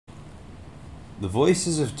The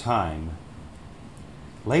Voices of Time.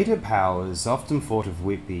 Later Powers often thought of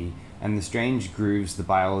Whitby and the strange grooves the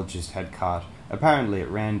biologist had cut, apparently at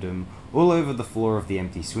random, all over the floor of the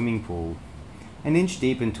empty swimming pool. An inch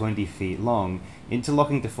deep and 20 feet long,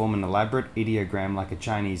 interlocking to form an elaborate ideogram like a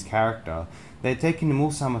Chinese character, they had taken him all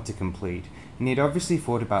summer to complete, and he had obviously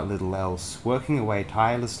thought about little else, working away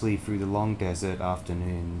tirelessly through the long desert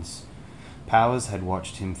afternoons. Powers had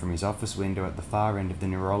watched him from his office window at the far end of the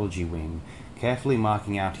neurology wing, carefully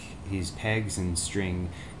marking out his pegs and string,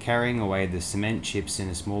 carrying away the cement chips in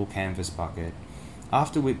a small canvas bucket.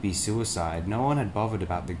 After Whitby's suicide, no one had bothered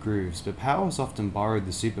about the grooves, but Powers often borrowed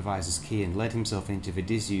the supervisor's key and let himself into the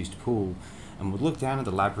disused pool, and would look down at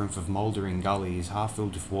the labyrinth of mouldering gullies, half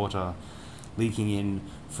filled with water, leaking in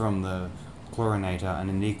from the chlorinator, an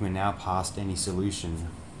enigma now past any solution.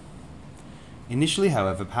 Initially,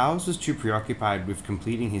 however, Powers was too preoccupied with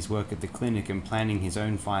completing his work at the clinic and planning his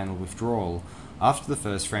own final withdrawal. After the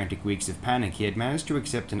first frantic weeks of panic, he had managed to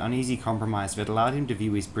accept an uneasy compromise that allowed him to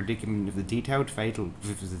view his predicament with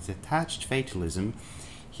the detached fatalism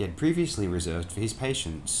he had previously reserved for his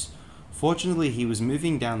patients. Fortunately, he was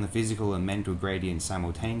moving down the physical and mental gradient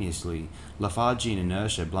simultaneously. Lethargy and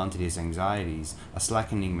inertia blunted his anxieties. A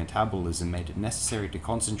slackening metabolism made it necessary to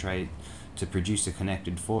concentrate to produce a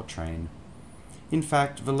connected thought train. In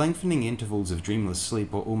fact, the lengthening intervals of dreamless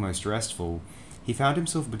sleep were almost restful. He found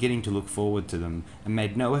himself beginning to look forward to them, and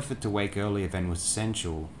made no effort to wake earlier than was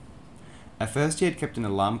essential. At first he had kept an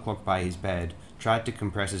alarm clock by his bed, tried to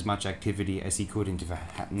compress as much activity as he could into the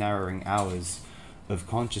narrowing hours of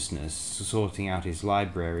consciousness, sorting out his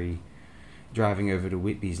library, driving over to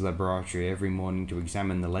Whitby's laboratory every morning to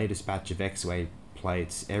examine the latest batch of X-ray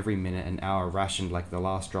plates, every minute and hour rationed like the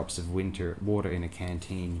last drops of water in a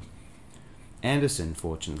canteen. Anderson,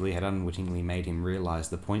 fortunately, had unwittingly made him realize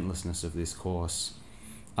the pointlessness of this course.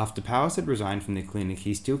 After Powers had resigned from the clinic,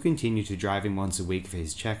 he still continued to drive him once a week for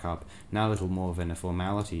his checkup, now little more than a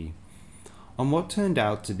formality. On what turned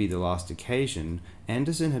out to be the last occasion,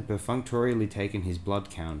 Anderson had perfunctorily taken his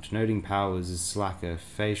blood count, noting Powers' slacker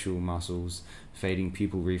facial muscles, fading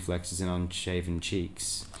pupil reflexes, and unshaven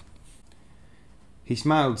cheeks. He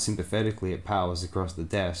smiled sympathetically at Powers across the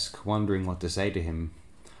desk, wondering what to say to him.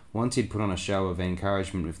 Once he'd put on a show of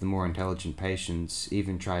encouragement with the more intelligent patients,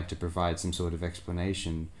 even tried to provide some sort of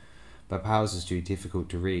explanation. But Powers was too difficult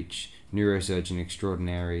to reach, neurosurgeon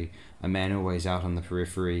extraordinary, a man always out on the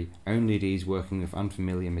periphery, only at ease working with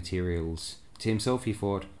unfamiliar materials. To himself he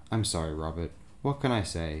thought, "I'm sorry, Robert. What can I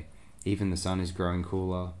say? Even the sun is growing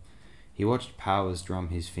cooler." He watched Powers drum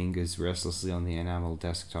his fingers restlessly on the enamel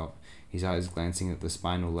desktop, his eyes glancing at the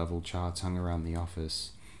spinal level charts hung around the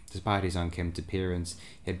office. Despite his unkempt appearance,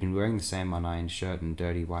 he had been wearing the same unironed shirt and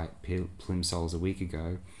dirty white plimsolls a week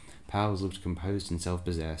ago. Powers looked composed and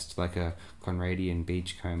self-possessed, like a Conradian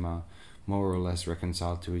beachcomber, more or less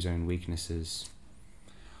reconciled to his own weaknesses.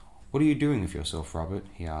 "What are you doing with yourself, Robert?"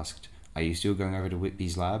 he asked. "Are you still going over to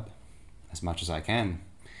Whitby's lab?" "As much as I can.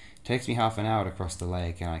 It takes me half an hour to cross the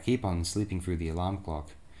lake, and I keep on sleeping through the alarm clock.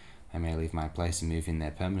 I may leave my place and move in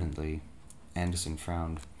there permanently." Anderson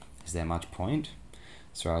frowned. "Is there much point?"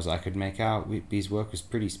 "As far as I could make out, Whitby's work was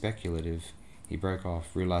pretty speculative." He broke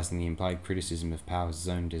off, realizing the implied criticism of Powers'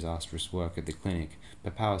 own disastrous work at the clinic,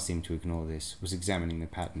 but Powers seemed to ignore this, was examining the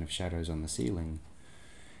pattern of shadows on the ceiling.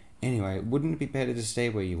 "Anyway, wouldn't it be better to stay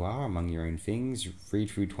where you are, among your own things, read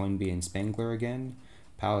through Toynbee and Spengler again?"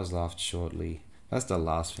 Powers laughed shortly. "That's the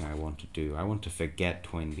last thing I want to do. I want to forget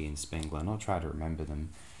Toynbee and Spengler, not try to remember them.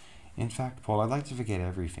 In fact, Paul, I'd like to forget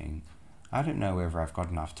everything. I don't know whether I've got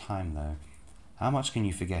enough time, though. How much can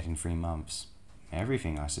you forget in 3 months?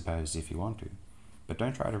 Everything, I suppose, if you want to. But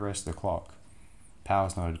don't try to race the clock."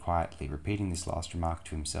 Powers nodded quietly, repeating this last remark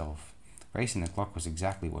to himself. Racing the clock was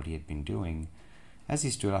exactly what he had been doing. As he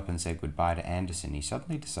stood up and said goodbye to Anderson, he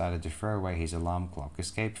suddenly decided to throw away his alarm clock,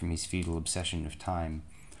 escape from his futile obsession of time.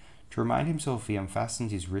 To remind himself, he unfastened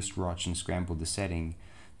his wristwatch and scrambled the setting,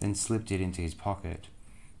 then slipped it into his pocket.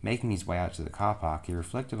 Making his way out to the car park, he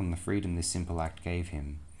reflected on the freedom this simple act gave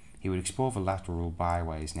him. He would explore the lateral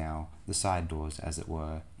byways now, the side doors, as it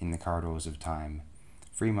were, in the corridors of time.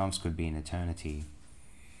 3 months could be an eternity.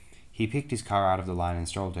 He picked his car out of the line and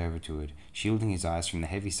strolled over to it, shielding his eyes from the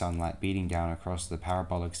heavy sunlight beating down across the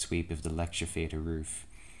parabolic sweep of the lecture theatre roof.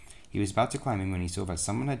 He was about to climb in when he saw that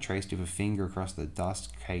someone had traced with a finger across the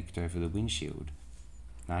dust caked over the windshield.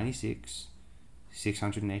 96,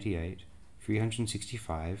 688,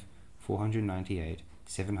 365, 498,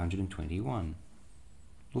 721.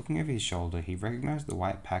 Looking over his shoulder, he recognized the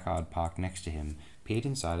white Packard parked next to him, peered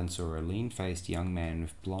inside and saw a lean-faced young man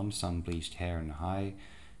with blonde sun-bleached hair and high,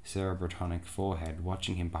 cerebrotonic forehead,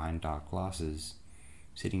 watching him behind dark glasses.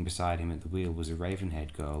 Sitting beside him at the wheel was a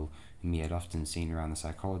raven-haired girl whom he had often seen around the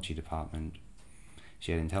psychology department.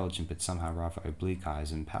 She had intelligent but somehow rather oblique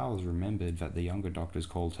eyes, and Powers remembered that the younger doctors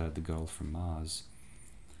called her the girl from Mars.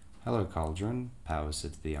 "Hello, Cauldron," Powers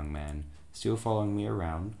said to the young man. "Still following me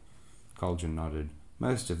around?" Cauldron nodded.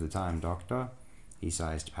 "Most of the time, Doctor." He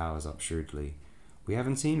sized Powers up shrewdly. "We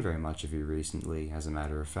haven't seen very much of you recently, as a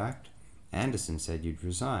matter of fact. Anderson said you'd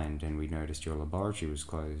resigned, and we noticed your laboratory was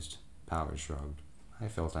closed." Powers shrugged. "I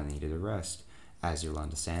felt I needed a rest. As you'll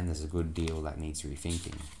understand, there's a good deal that needs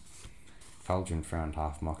rethinking." Cauldron frowned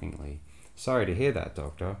half-mockingly. "Sorry to hear that,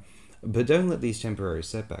 Doctor. But don't let these temporary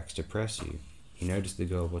setbacks depress you." He noticed the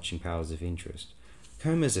girl watching Powers with interest.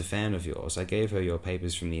 "Coma's a fan of yours. I gave her your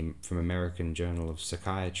papers from American Journal of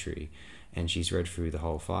Psychiatry, and she's read through the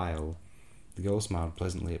whole file." The girl smiled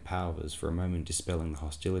pleasantly at Powers, for a moment dispelling the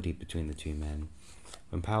hostility between the two men.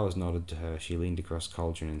 When Powers nodded to her, she leaned across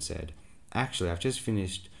Cauldron and said, "Actually, I've just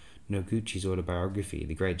finished Noguchi's autobiography,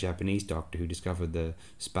 the great Japanese doctor who discovered the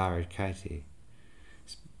spirochete.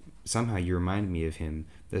 Somehow you remind me of him.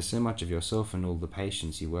 There's so much of yourself in all the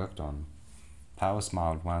patients you worked on." Powers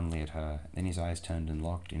smiled wanly at her, then his eyes turned and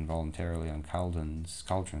locked involuntarily on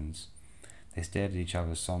Cauldron's. They stared at each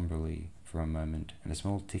other somberly for a moment, and a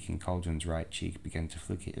small tick in Cauldron's right cheek began to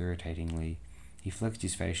flicker irritatingly. He flexed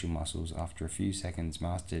his facial muscles, after a few seconds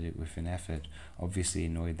mastered it with an effort, obviously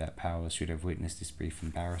annoyed that Powers should have witnessed this brief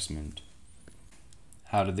embarrassment.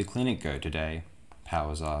 "How did the clinic go today?"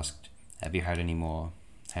 Powers asked. "Have you had any more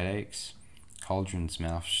headaches?" Cauldron's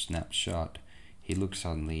mouth snapped shut. He looked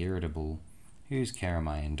suddenly irritable. "Whose care am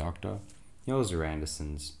I in, Doctor?" "Yours or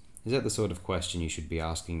Anderson's? Is that the sort of question you should be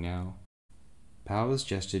asking now?" Powers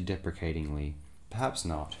gestured deprecatingly. "Perhaps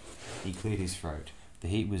not." He cleared his throat. The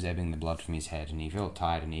heat was ebbing the blood from his head, and he felt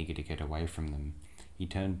tired and eager to get away from them. He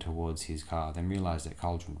turned towards his car, then realized that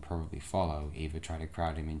Cauldron would probably follow, either try to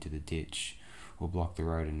crowd him into the ditch, or block the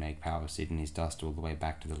road and make Powers sit in his dust all the way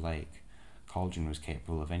back to the lake. Cauldron was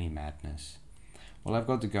capable of any madness. "Well, I've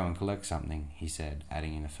got to go and collect something," he said,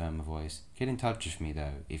 adding in a firmer voice. "Get in touch with me,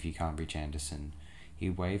 though, if you can't reach Anderson." He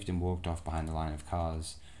waved and walked off behind the line of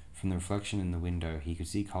cars. From the reflection in the window, he could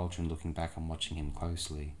see Cauldron looking back and watching him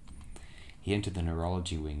closely. He entered the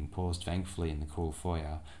neurology wing, paused thankfully in the cool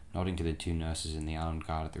foyer, nodding to the two nurses and the armed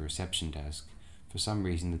guard at the reception desk. For some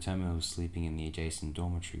reason, the terminals sleeping in the adjacent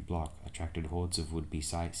dormitory block attracted hordes of would-be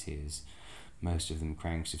sightseers, most of them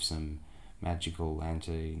cranks with some magical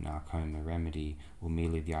anti-narcoma remedy, or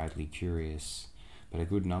merely the idly curious, but a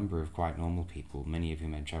good number of quite normal people, many of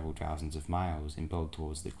whom had travelled thousands of miles, impelled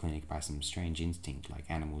towards the clinic by some strange instinct, like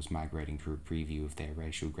animals migrating for a preview of their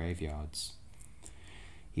racial graveyards.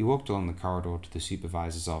 He walked along the corridor to the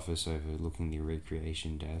supervisor's office overlooking the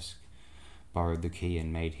recreation desk, borrowed the key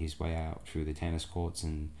and made his way out through the tennis courts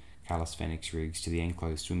and calisthenics rigs to the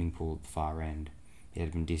enclosed swimming pool at the far end. It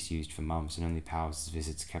had been disused for months, and only Powers'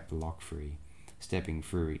 visits kept the lock free. Stepping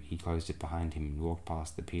through it, he closed it behind him and walked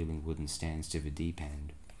past the peeling wooden stands to the deep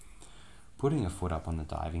end. Putting a foot up on the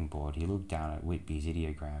diving board, he looked down at Whitby's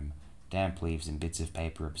ideogram. Damp leaves and bits of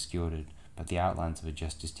paper obscured it, but the outlines of it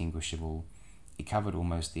just distinguishable. It covered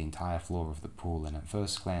almost the entire floor of the pool, and at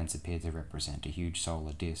first glance appeared to represent a huge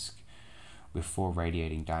solar disk, with 4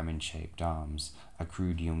 radiating diamond-shaped arms, a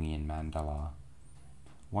crude Jungian mandala.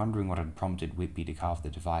 Wondering what had prompted Whitby to carve the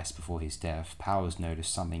device before his death, Powers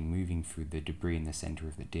noticed something moving through the debris in the center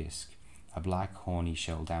of the disk. A black,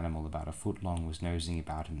 horny-shelled animal about a foot long was nosing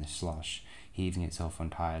about in the slush, heaving itself on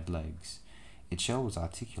tired legs. Its shell was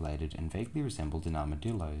articulated and vaguely resembled an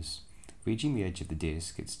armadillo's. Reaching the edge of the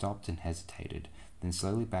disk, it stopped and hesitated, then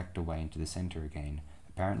slowly backed away into the center again,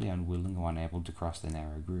 apparently unwilling or unable to cross the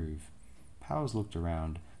narrow groove. Powers looked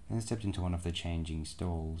around, then stepped into one of the changing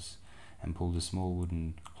stalls, and pulled a small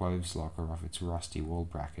wooden clothes locker off its rusty wall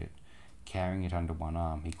bracket. Carrying it under one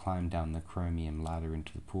arm, he climbed down the chromium ladder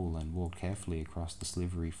into the pool and walked carefully across the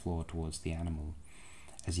slivery floor towards the animal.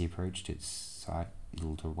 As he approached it,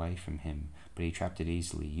 sidled away from him, but he trapped it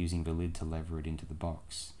easily, using the lid to lever it into the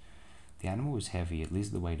box. The animal was heavy, at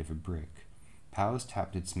least the weight of a brick. Powers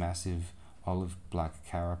tapped its massive olive-black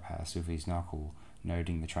carapace with his knuckle,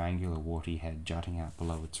 noting the triangular warty head jutting out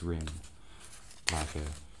below its rim, like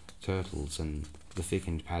a turtle's, and the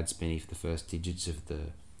thickened pads beneath the first digits of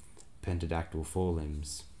the pentadactyl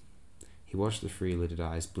forelimbs. He watched the 3-lidded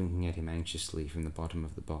eyes blinking at him anxiously from the bottom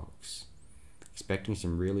of the box. "Expecting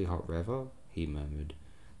some really hot weather?" he murmured.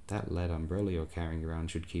 "That lead umbrella you're carrying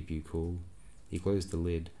around should keep you cool." He closed the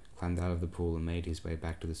lid, climbed out of the pool and made his way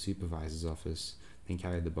back to the supervisor's office, then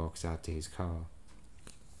carried the box out to his car.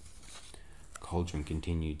 "Cauldron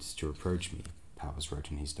continues to approach me," Powers wrote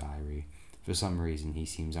in his diary. For some reason, he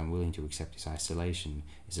seems unwilling to accept his isolation,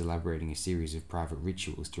 is elaborating a series of private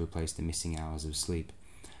rituals to replace the missing hours of sleep.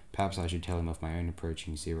 Perhaps I should tell him of my own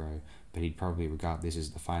approaching zero, but he'd probably regard this as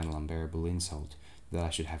the final unbearable insult, that I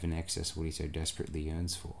should have in excess what he so desperately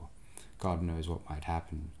yearns for. God knows what might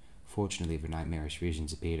happen. Fortunately, the nightmarish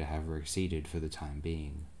visions appear to have receded for the time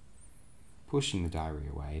being. Pushing the diary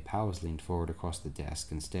away, Powers leaned forward across the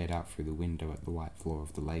desk and stared out through the window at the white floor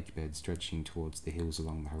of the lake bed stretching towards the hills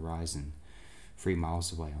along the horizon. 3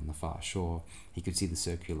 miles away on the far shore, he could see the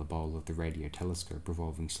circular bowl of the radio telescope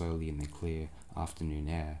revolving slowly in the clear afternoon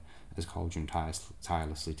air, as Cauldron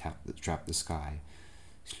tirelessly trapped the sky,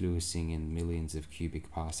 sluicing in millions of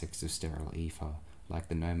cubic parsecs of sterile ether, like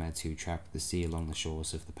the nomads who trapped the sea along the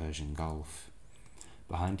shores of the Persian Gulf.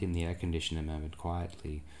 Behind him the air conditioner murmured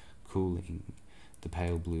quietly, cooling the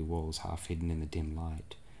pale blue walls half hidden in the dim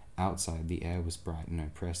light. Outside, the air was bright and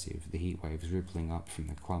oppressive, the heat waves rippling up from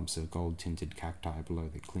the clumps of gold-tinted cacti below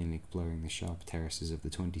the clinic, blurring the sharp terraces of the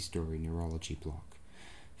 20-story neurology block.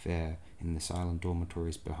 There, in the silent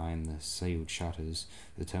dormitories behind the sealed shutters,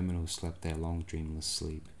 the terminals slept their long, dreamless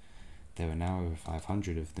sleep. There were now over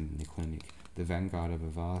 500 of them in the clinic, the vanguard of a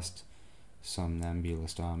vast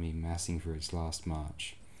somnambulist army massing for its last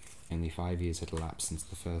march. Only 5 years had elapsed since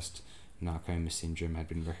the first narcoma syndrome had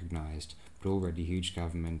been recognized, but already huge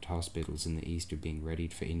government hospitals in the East were being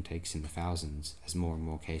readied for intakes in the thousands as more and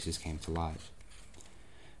more cases came to light.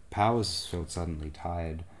 Powers felt suddenly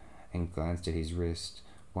tired and glanced at his wrist,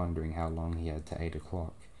 wondering how long he had to 8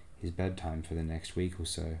 o'clock, his bedtime for the next week or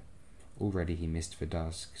so. Already he missed for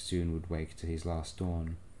dusk, soon would wake to his last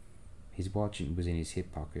dawn. His watch was in his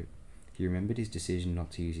hip pocket. He remembered his decision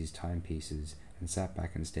not to use his timepieces and sat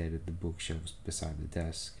back and stared at the bookshelves beside the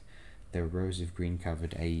desk. There were rows of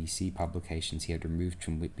green-covered AEC publications he had removed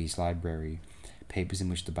from Whitby's library, papers in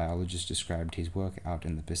which the biologist described his work out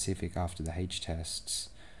in the Pacific after the H-tests.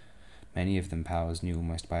 Many of them Powers knew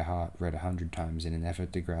almost by heart, read 100 times in an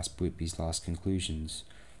effort to grasp Whitby's last conclusions.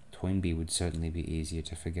 Toynbee would certainly be easier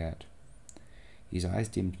to forget. His eyes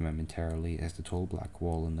dimmed momentarily as the tall black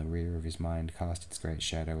wall in the rear of his mind cast its great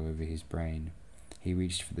shadow over his brain. He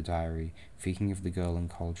reached for the diary, thinking of the girl in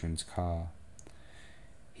Cauldron's car.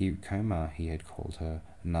 Coma, he had called her,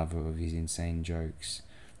 another of his insane jokes,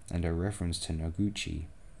 and a reference to Noguchi.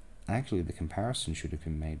 Actually, the comparison should have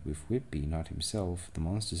been made with Whitby, not himself. The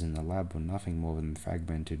monsters in the lab were nothing more than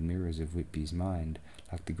fragmented mirrors of Whitby's mind,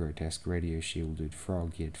 like the grotesque radio-shielded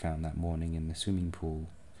frog he had found that morning in the swimming pool.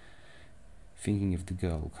 Thinking of the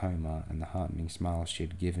girl, Coma, and the heartening smile she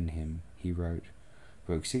had given him, he wrote,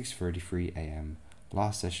 "Woke 6:33 a.m.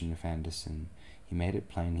 Last session with Anderson. He made it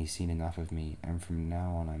plain he's seen enough of me, and from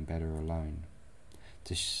now on I'm better alone.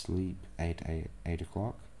 To sleep 8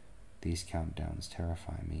 o'clock? These countdowns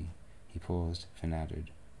terrify me." He paused, then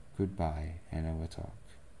added, "Goodbye, Enowatok."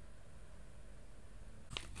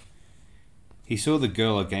 He saw the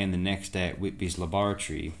girl again the next day at Whitby's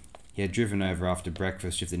laboratory. He had driven over after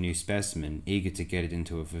breakfast with the new specimen, eager to get it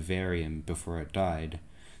into a vivarium before it died.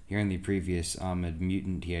 The only previous armoured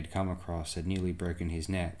mutant he had come across had nearly broken his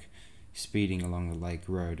neck. Speeding along the lake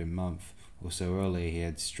road a month or so earlier, he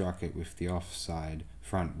had struck it with the offside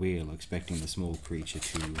front wheel, expecting the small creature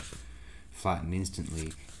to flatten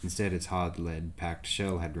instantly. Instead, its hard lead-packed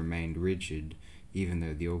shell had remained rigid, even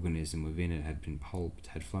though the organism within it had been pulped,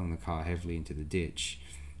 had flung the car heavily into the ditch.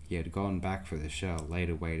 He had gone back for the shell,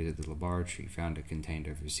 later weighed it at the laboratory, found it contained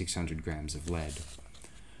over 600 grams of lead.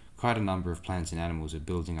 Quite a number of plants and animals were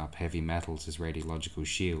building up heavy metals as radiological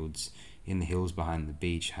shields. In the hills behind the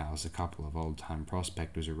beach house, a couple of old-time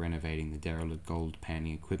prospectors were renovating the derelict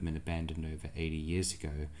gold-panning equipment abandoned over 80 years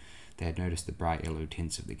ago. They had noticed the bright yellow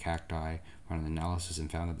tints of the cacti, run an analysis,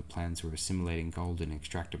 and found that the plants were assimilating gold in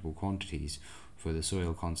extractable quantities, for the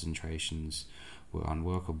soil concentrations were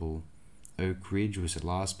unworkable. Oak Ridge was at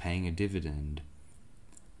last paying a dividend.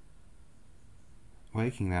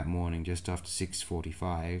 Waking that morning just after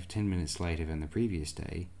 6:45, 10 minutes later than the previous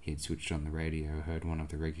day, he had switched on the radio, heard one of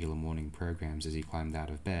the regular morning programs as he climbed out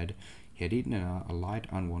of bed. He had eaten a light,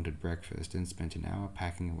 unwanted breakfast and spent an hour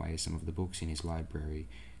packing away some of the books in his library,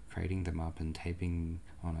 crating them up and taping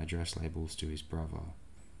on address labels to his brother.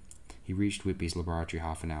 He reached Whitby's laboratory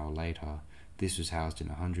half an hour later. This was housed in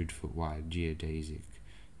a 100-foot wide geodesic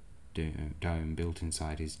dome built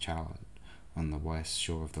inside his chalet on the west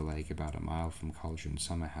shore of the lake, about a mile from Cauldron's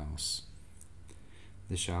summer house.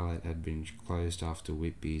 The chalet had been closed after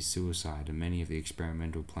Whitby's suicide, and many of the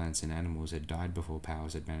experimental plants and animals had died before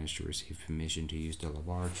Powers had managed to receive permission to use the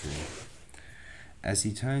laboratory. As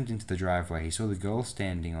he turned into the driveway, he saw the girl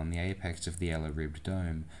standing on the apex of the yellow-ribbed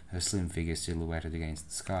dome, her slim figure silhouetted against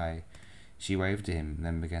the sky. She waved to him,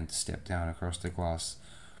 then began to step down across the glass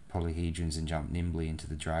polyhedrons and jumped nimbly into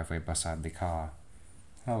the driveway beside the car.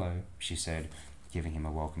 "Hello," she said, giving him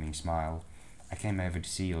a welcoming smile. "I came over to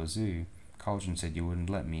see your zoo. Cauldron said you wouldn't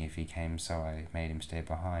let me if he came, so I made him stay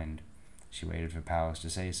behind." She waited for Powers to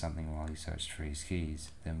say something while he searched for his keys,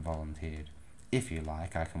 then volunteered. "If you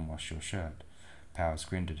like, I can wash your shirt." Powers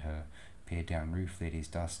grinned at her, peered down ruefully at his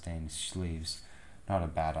dust-stained sleeves. "Not a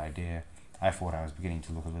bad idea. I thought I was beginning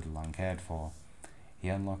to look a little uncared for." He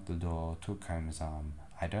unlocked the door, took Comer's arm.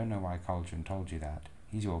 "I don't know why Cauldron told you that.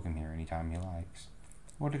 He's welcome here any time he likes."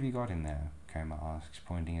 "What have you got in there?" Comer asked,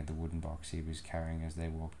 pointing at the wooden box he was carrying as they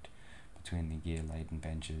walked between the gear-laden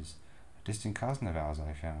benches. "A distant cousin of ours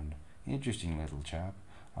I found. Interesting little chap.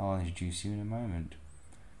 I'll introduce you in a moment."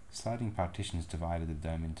 Sliding partitions divided the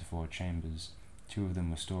dome into 4 chambers. 2 of them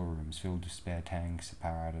were storerooms filled with spare tanks,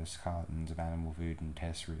 apparatus, cartons of animal food, and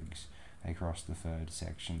test rigs. They crossed the 3rd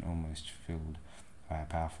section, almost filled by a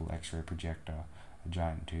powerful X-ray projector, a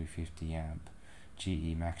giant 250-amp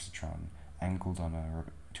GE Maxitron, angled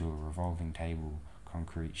to a revolving table,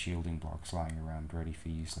 concrete shielding blocks lying around ready for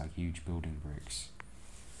use like huge building bricks.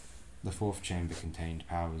 The 4th chamber contained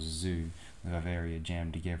Powers' zoo, the Bavaria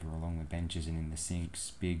jammed together along the benches and in the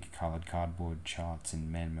sinks, big coloured cardboard charts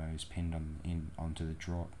and memos pinned onto the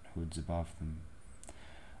draught hoods above them,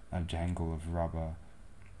 a jangle of rubber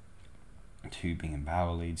tubing and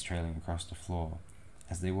power leads trailing across the floor.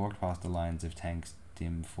 As they walked past the lines of tanks,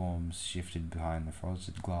 dim forms shifted behind the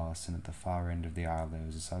frosted glass, and at the far end of the aisle there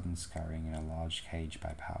was a sudden scurrying in a large cage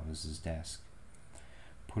by Powers' desk.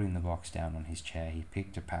 Putting the box down on his chair, he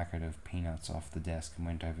picked a packet of peanuts off the desk and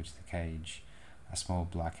went over to the cage. A small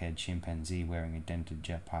black-haired chimpanzee wearing a dented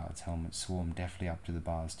jet pilot's helmet swarmed deftly up to the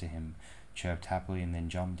bars to him, chirped happily, and then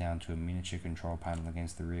jumped down to a miniature control panel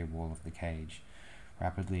against the rear wall of the cage.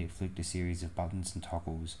 Rapidly it flicked a series of buttons and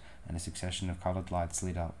toggles, and a succession of coloured lights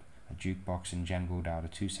lit up. A jukebox and jangled out a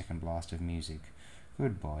 2-second blast of music.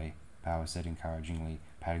 "Good boy," Powers said encouragingly,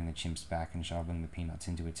 patting the chimp's back and shoveling the peanuts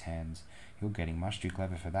into its hands. "You're getting much too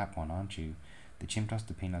clever for that one, aren't you?" The chimp tossed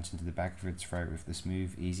the peanuts into the back of its throat with the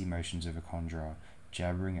smooth, easy motions of a conjurer,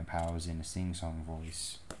 jabbering at Powers in a sing-song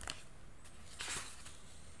voice.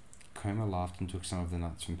 Comer laughed and took some of the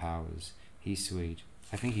nuts from Powers. "He's sweet.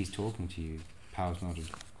 I think he's talking to you." Powers nodded.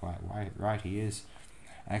 "Quite right, he is.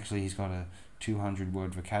 Actually, he's got a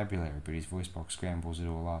 200-word vocabulary, but his voice box scrambles it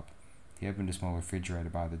all up." He opened a small refrigerator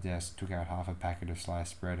by the desk, took out half a packet of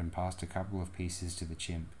sliced bread, and passed a couple of pieces to the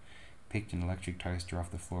chimp. Picked an electric toaster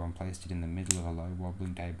off the floor and placed it in the middle of a low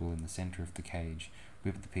wobbling table in the center of the cage,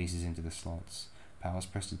 whipped the pieces into the slots. Powers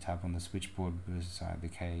pressed a tab on the switchboard beside the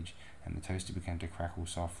cage, and the toaster began to crackle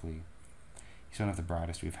softly. "He's one of the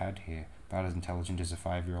brightest we've had here, about as intelligent as a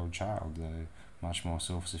 5-year-old child, though much more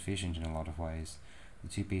self-sufficient in a lot of ways." The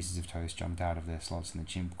 2 pieces of toast jumped out of their slots, and the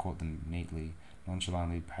chimp caught them neatly,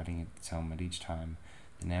 nonchalantly patting its helmet each time,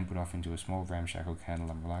 then ambled off into a small ramshackle kennel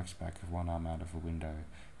and relaxed back of one arm out of a window,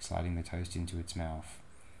 sliding the toast into its mouth.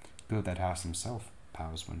 "Built that house himself,"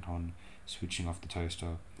 Powers went on, switching off the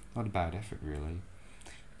toaster. "Not a bad effort, really."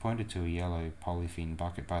 He pointed to a yellow polythene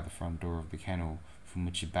bucket by the front door of the kennel, from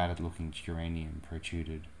which a battered-looking geranium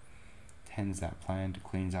protruded. "Tends that plant,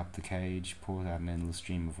 cleans up the cage, pours out an endless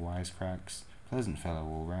stream of wisecracks. Pleasant fellow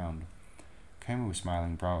all round." Comer was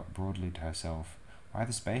smiling broadly to herself. "Why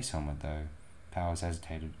the space helmet, though?" Powers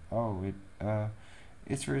hesitated. "Oh,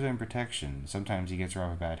 it's for his own protection. Sometimes he gets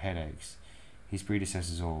rather bad headaches. His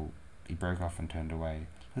predecessors all..." He broke off and turned away.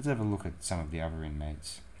 "Let's have a look at some of the other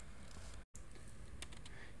inmates."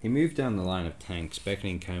 He moved down the line of tanks,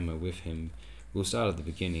 beckoning Comer with him. "We'll start at the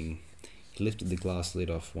beginning." He lifted the glass lid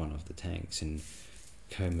off one of the tanks, and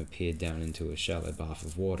Comer peered down into a shallow bath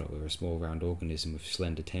of water where a small round organism with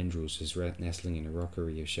slender tendrils was nestling in a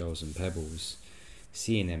rockery of shells and pebbles.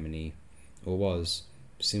 Sea anemone, or was,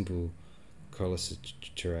 simple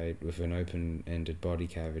coleocerate with an open-ended body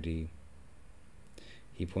cavity.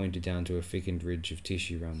 He pointed down to a thickened ridge of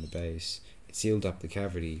tissue round the base. It sealed up the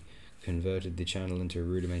cavity, converted the channel into a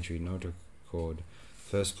rudimentary notochord,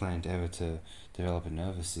 first plant ever to develop a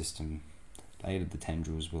nervous system. Later the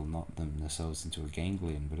tendrils will knot themselves into a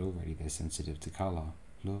ganglion, but already they're sensitive to colour.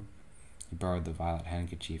 Look. He borrowed the violet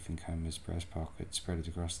handkerchief in Comer's breast pocket, spread it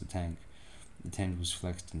across the tank. The tendrils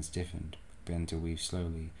flexed and stiffened, began to weave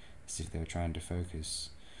slowly, as if they were trying to focus.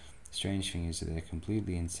 The strange thing is that they're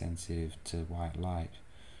completely insensitive to white light.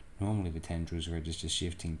 Normally the tendrils register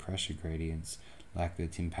shifting pressure gradients, like the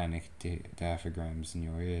tympanic diaphragms in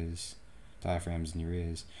your ears.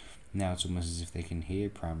 Now it's almost as if they can hear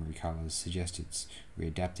primary colours, suggest it's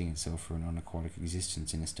readapting itself for an unaquatic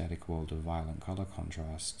existence in a static world of violent colour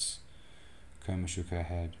contrasts. Coma shook her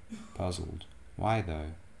head, puzzled. Why,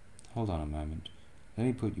 though? Hold on a moment. Let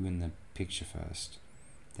me put you in the picture first.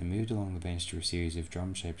 They moved along the bench to a series of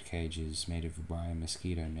drum-shaped cages made of wire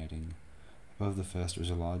mosquito netting. Above the first was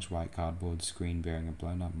a large white cardboard screen bearing a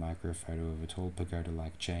blown-up microphoto of a tall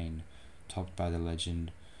pagoda-like chain, topped by the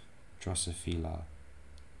legend Drosophila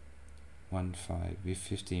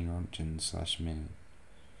 15 roentgens/minute.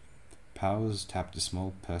 Powers tapped a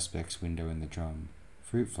small perspex window in the drum.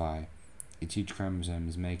 Fruit fly. Its huge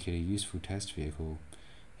chromosomes make it a useful test vehicle.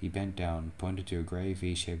 He bent down, pointed to a grey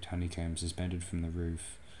V-shaped honeycomb suspended from the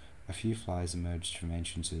roof. A few flies emerged from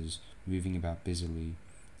entrances, moving about busily.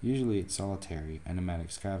 Usually it's solitary, a nomadic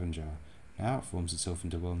scavenger. Now it forms itself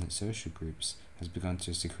into well-knit social groups, has begun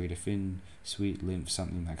to secrete a thin, sweet lymph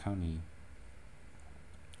something like honey.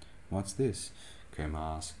 What's this? Coma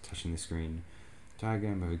asked, touching the screen.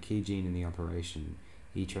 Diagram of a key gene in the operation.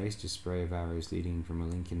 He traced a spray of arrows leading from a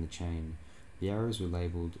link in the chain. The arrows were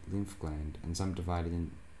labelled lymph gland and subdivided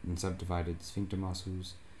sphincter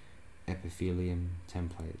muscles, epithelium,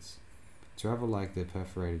 templates. It's rather like the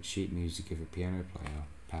perforated sheet music of a piano player,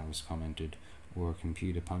 Powers commented, or a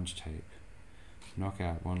computer punch tape. Knock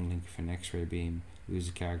out one link for an X-ray beam, lose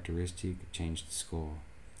a characteristic, change the score.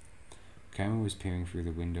 Coma was peering through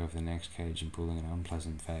the window of the next cage and pulling an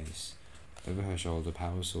unpleasant face. Over her shoulder,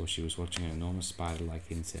 Powers saw she was watching an enormous spider-like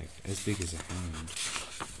insect, as big as a hand.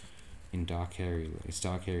 Its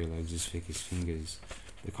dark hairy legs as thick as fingers.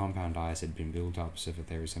 The compound eyes had been built up so that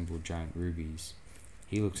they resembled giant rubies.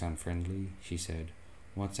 He looks unfriendly, she said.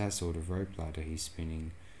 What's that sort of rope ladder he's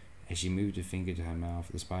spinning? As she moved a finger to her mouth,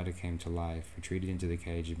 the spider came to life, retreated into the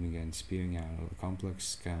cage and began spewing out a complex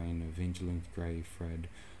skein of interlinked grey thread,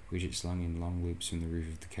 which it slung in long loops from the roof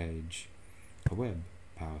of the cage. A web,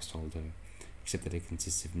 Powers told her, except that it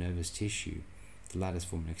consists of nervous tissue. The ladders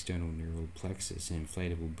form an external neural plexus, an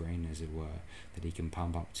inflatable brain, as it were, that he can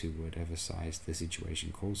pump up to whatever size the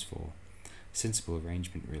situation calls for. A sensible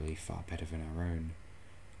arrangement, really, far better than our own.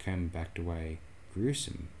 Coma backed away.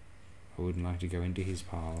 Gruesome. I wouldn't like to go into his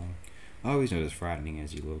parlour. Oh, he's not as frightening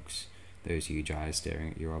as he looks. Those huge eyes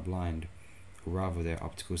staring at you are blind. Or rather, their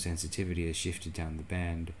optical sensitivity has shifted down the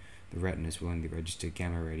band. The retinas will only register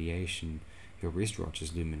gamma radiation. Your wristwatch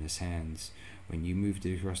has luminous hands. When you moved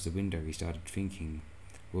it across the window, he started thinking.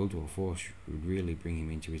 World War IV would really bring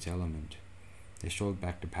him into his element. They strolled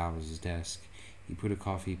back to Powers' desk. He put a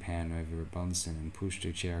coffee pan over a Bunsen and pushed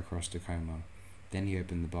a chair across to Coma. Then he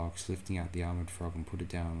opened the box, lifting out the armoured frog and put it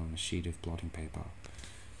down on a sheet of blotting paper.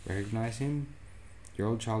 Recognize him? Your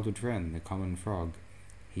old childhood friend, the common frog.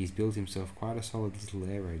 He's built himself quite a solid little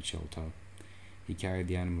air raid shelter. He carried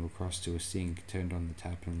the animal across to a sink, turned on the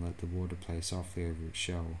tap and let the water play softly over its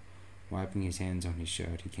shell. Wiping his hands on his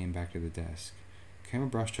shirt, he came back to the desk. Coma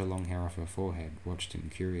brushed her long hair off her forehead, watched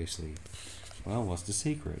him curiously. Well, what's the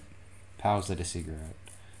secret? Powers lit a cigarette.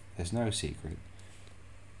 There's no secret.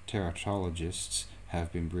 Teratologists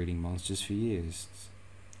have been breeding monsters for years.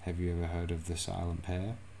 Have you ever heard of the silent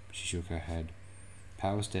pair? She shook her head.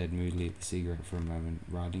 Powers stared moodily at the cigarette for a moment,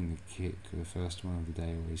 riding the kick the first one of the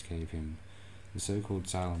day always gave him. The so-called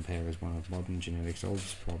silent pair is one of modern genetics'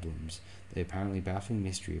 oldest problems, the apparently baffling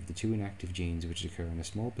mystery of the two inactive genes which occur in a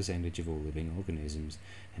small percentage of all living organisms,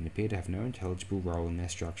 and appear to have no intelligible role in their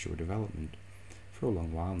structure or development. For a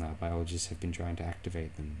long while now, biologists have been trying to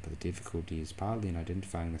activate them, but the difficulty is partly in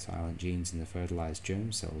identifying the silent genes in the fertilized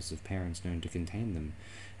germ cells of parents known to contain them,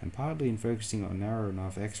 and partly in focusing on a narrow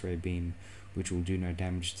enough X-ray beam which will do no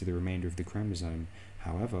damage to the remainder of the chromosome.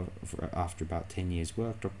 However, after about 10 years'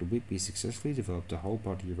 work, Dr. Whitby successfully developed a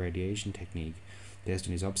whole-body irradiation technique based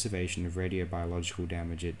on his observation of radiobiological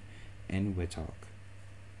damage at Enwetock.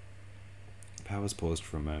 Powers paused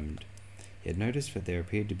for a moment. He had noticed that there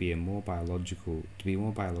appeared to be more biological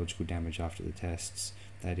damage after the tests,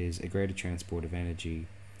 that is, a greater transport of energy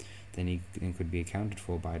than could be accounted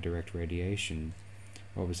for by direct radiation.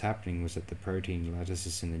 What was happening was that the protein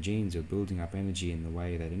lattices in the genes were building up energy in the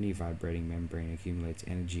way that any vibrating membrane accumulates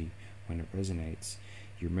energy when it resonates.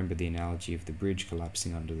 You remember the analogy of the bridge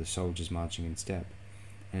collapsing under the soldiers marching in step,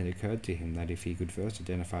 and it occurred to him that if he could first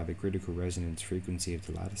identify the critical resonance frequency of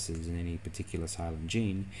the lattices in any particular silent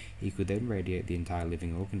gene, he could then radiate the entire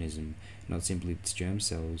living organism, not simply its germ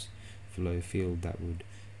cells, for a field that would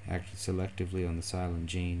act selectively on the silent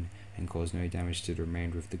gene and cause no damage to the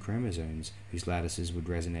remainder of the chromosomes, whose lattices would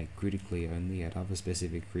resonate critically only at other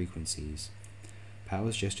specific frequencies.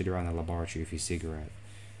 Powers gestured around the laboratory with his cigarette.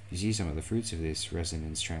 You see some of the fruits of this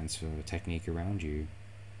resonance transfer technique around you.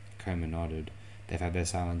 Coma nodded. They've had their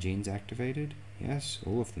silent genes activated? Yes,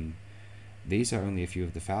 all of them. These are only a few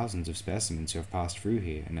of the thousands of specimens who have passed through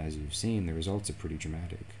here, and as you've seen, the results are pretty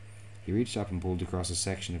dramatic. He reached up and pulled across a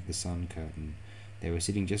section of the sun curtain. They were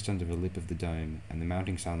sitting just under the lip of the dome, and the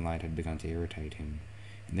mounting sunlight had begun to irritate him.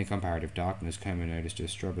 In the comparative darkness, Comer noticed a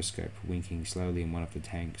stroboscope winking slowly in one of the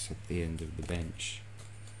tanks at the end of the bench.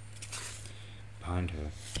 Behind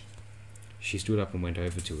her, she stood up and went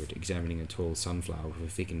over to it, examining a tall sunflower with a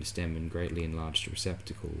thickened stem and greatly enlarged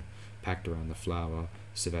receptacle. Packed around the flower,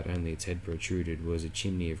 so that only its head protruded, was a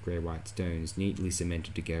chimney of grey-white stones, neatly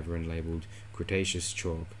cemented together and labelled Cretaceous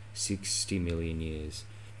Chalk, 60 million years.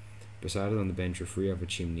 Beside it on the bench were 3 other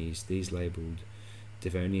chimneys, these labelled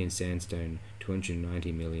Devonian Sandstone,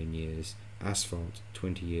 290 million years, Asphalt,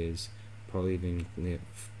 20 years, Polyvinyl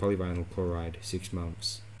Chloride, 6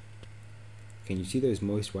 months. Can you see those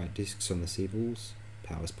moist white discs on the sepals?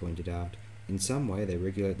 Powers pointed out. In some way they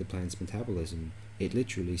regulate the plant's metabolism. It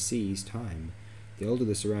literally sees time. The older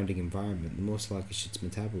the surrounding environment, the more sluggish its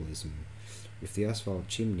metabolism. With the asphalt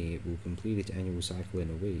chimney, it will complete its annual cycle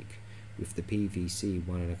in a week. With the PVC,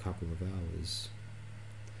 one in a couple of hours.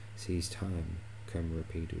 Sees time, Comer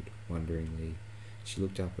repeated, wonderingly. She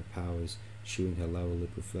looked up at Powers, chewing her lower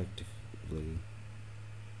lip reflectively.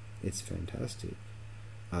 It's fantastic.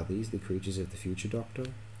 Are these the creatures of the future, Doctor?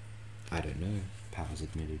 I don't know, Powers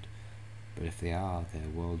admitted. But if they are, their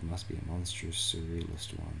world must be a monstrous,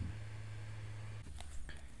 surrealist one.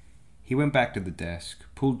 He went back to the desk,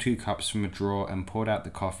 pulled 2 cups from a drawer and poured out the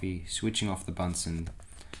coffee, switching off the Bunsen.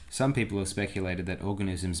 Some people have speculated that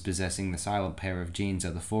organisms possessing the silent pair of genes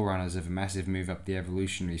are the forerunners of a massive move up the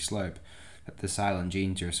evolutionary slope, that the silent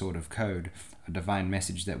genes are a sort of code, a divine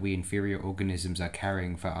message that we inferior organisms are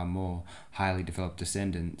carrying for our more highly developed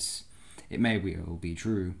descendants. It may well be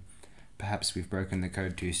true. Perhaps we've broken the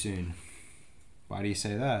code too soon. Why do you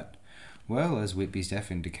say that? Well, as Whitby's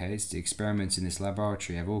death indicates, the experiments in this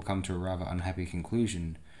laboratory have all come to a rather unhappy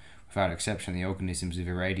conclusion. Without exception, the organisms we've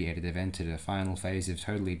irradiated have entered a final phase of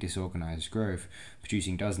totally disorganized growth,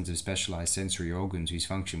 producing dozens of specialized sensory organs whose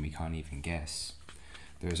function we can't even guess.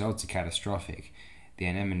 The results are catastrophic. The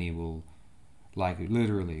anemone will,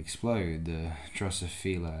 literally explode, the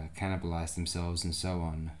Drosophila cannibalize themselves, and so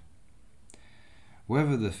on.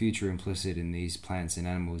 Whether the future implicit in these plants and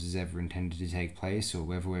animals is ever intended to take place, or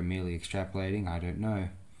whether we're merely extrapolating, I don't know.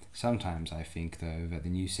 Sometimes I think, though, that the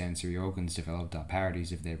new sensory organs developed are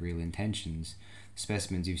parodies of their real intentions. The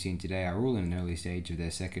specimens you've seen today are all in an early stage of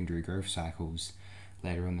their secondary growth cycles.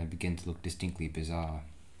 Later on they begin to look distinctly bizarre.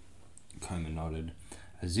 Comer nodded.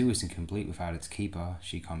 A zoo isn't complete without its keeper,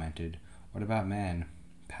 she commented. What about man?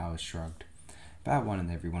 Powers shrugged. About 1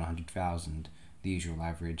 in every 100,000, the usual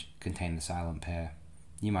average, contain the silent pair.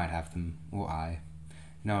 You might have them, or I.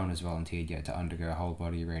 No one has volunteered yet to undergo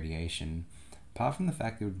whole-body irradiation. Apart from the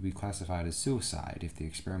fact that it would be classified as suicide if the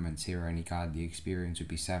experiments here only guide the experience would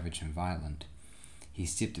be savage and violent. He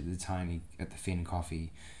sipped at the thin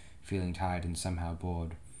coffee, feeling tired and somehow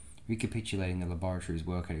bored. Recapitulating the laboratory's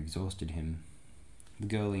work had exhausted him. The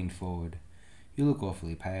girl leaned forward. You look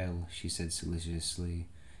awfully pale, she said solicitously.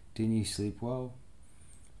 Didn't you sleep well?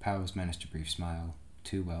 Powers managed a brief smile.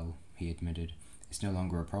 Too well, he admitted. It's no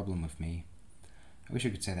longer a problem with me. I wish I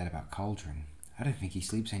could say that about Cauldron. I don't think he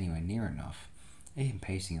sleeps anywhere near enough. I hear him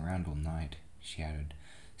pacing around all night, she added.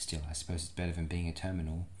 Still, I suppose it's better than being a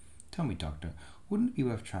terminal. Tell me, Doctor, wouldn't it be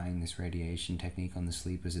worth trying this radiation technique on the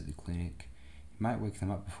sleepers at the clinic? It might wake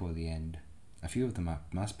them up before the end. A few of them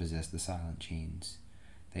must possess the silent genes.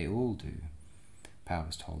 They all do,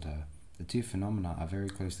 Powers told her. The 2 phenomena are very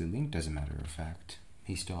closely linked, as a matter of fact.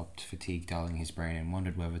 He stopped, fatigue dulling his brain, and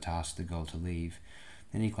wondered whether to ask the girl to leave.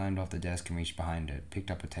 Then he climbed off the desk and reached behind it,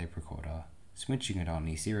 picked up a tape recorder. Switching it on,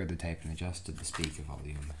 he zeroed the tape and adjusted the speaker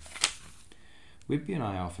volume. Whitby and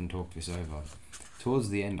I often talked this over. Towards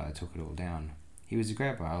the end, I took it all down. He was a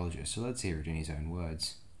great biologist, so let's hear it in his own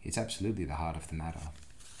words. It's absolutely the heart of the matter.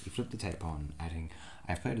 He flipped the tape on, adding,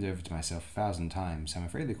 I've played it over to myself 1,000 times. I'm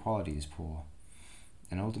afraid the quality is poor.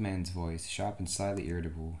 An older man's voice, sharp and slightly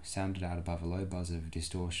irritable, sounded out above a low buzz of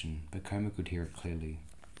distortion, but Comer could hear it clearly.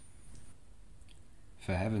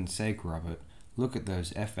 For heaven's sake, Robert, look at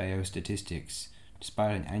those FAO statistics.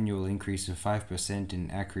 Despite an annual increase of 5%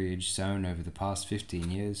 in acreage sown over the past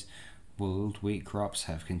 15 years, world wheat crops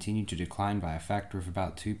have continued to decline by a factor of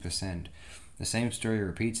about 2%. The same story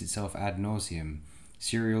repeats itself ad nauseum.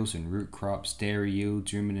 Cereals and root crops, dairy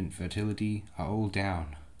yields, ruminant fertility are all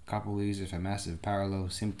down. Couple these with a massive parallel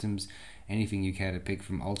symptoms, anything you care to pick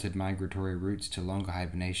from altered migratory routes to longer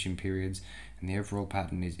hibernation periods, and the overall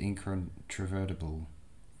pattern is incontrovertible.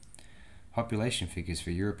 Population figures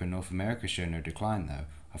for Europe and North America show no decline, though.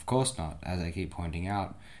 Of course not, as I keep pointing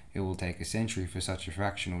out. It will take a century for such a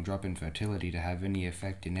fractional drop in fertility to have any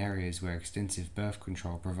effect in areas where extensive birth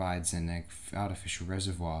control provides an artificial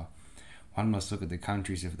reservoir. One must look at the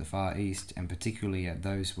countries of the Far East, and particularly at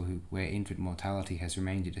those where infant mortality has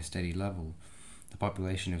remained at a steady level. The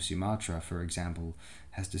population of Sumatra, for example,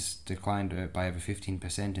 has declined by over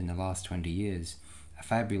 15% in the last 20 years. A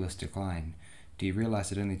fabulous decline. Do you realize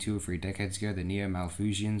that only 2 or 3 decades ago the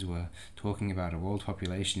neo-Malthusians were talking about a world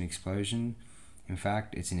population explosion? In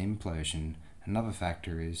fact, it's an implosion. Another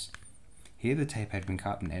factor is... Here the tape had been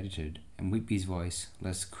cut and edited, and Whitby's voice,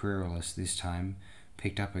 less querulous this time,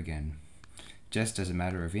 picked up again. Just as a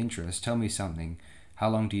matter of interest, tell me something. How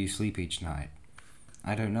long do you sleep each night?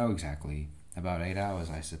 I don't know exactly. About 8 hours,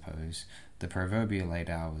 I suppose. The proverbial 8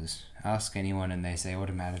 hours. Ask anyone and they say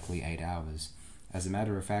automatically 8 hours. As a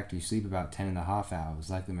matter of fact, you sleep about 10.5 hours,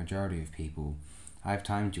 like the majority of people. I've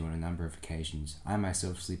timed you on a number of occasions. I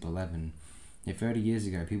myself sleep 11. Yet 30 years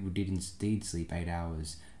ago, people did indeed sleep 8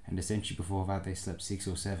 hours, and a century before that they slept 6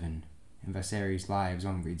 or 7. In Vasari's Lives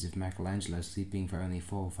on reads of Michelangelo sleeping for only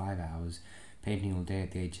 4 or 5 hours, painting all day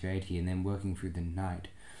at the age of 80, and then working through the night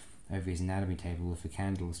over his anatomy table with a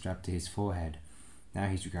candle strapped to his forehead. Now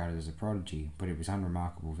he's regarded as a prodigy, but it was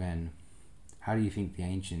unremarkable then. How do you think the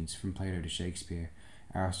ancients, from Plato to Shakespeare,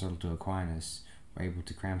 Aristotle to Aquinas, were able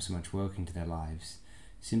to cram so much work into their lives?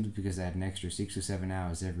 Simply because they had an extra 6 or 7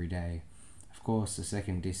 hours every day. Of course, the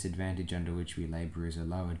second disadvantage under which we labour is a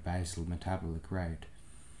lowered basal metabolic rate.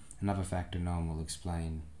 Another factor no one will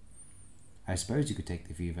explain. I suppose you could take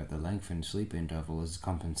the view that the lengthened sleep interval is a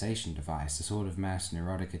compensation device, a sort of mass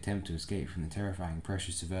neurotic attempt to escape from the terrifying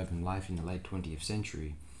pressures of urban life in the late 20th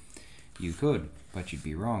century. You could, but you'd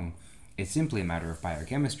be wrong. It's simply a matter of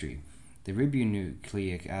biochemistry. The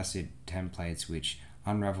ribonucleic acid templates which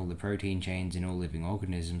unravel the protein chains in all living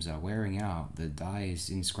organisms are wearing out. The dyes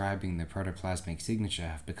inscribing the protoplasmic signature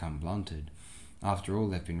have become blunted. After all,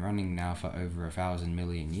 they've been running now for over 1,000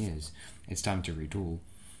 million years. It's time to retool.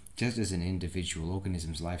 Just as an individual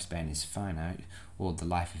organism's lifespan is finite, or the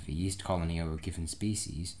life of a yeast colony or a given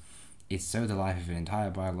species, it's so the life of an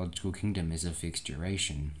entire biological kingdom is of fixed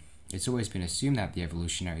duration. It's always been assumed that the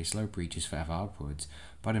evolutionary slope reaches forever upwards,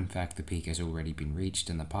 but in fact the peak has already been reached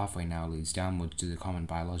and the pathway now leads downwards to the common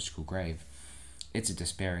biological grave. It's a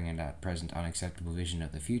despairing and at present unacceptable vision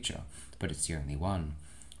of the future, but it's the only one.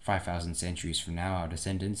 5,000 centuries from now, our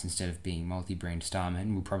descendants, instead of being multi-brained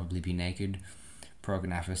starmen, will probably be naked,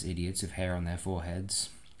 prognathous idiots with hair on their foreheads,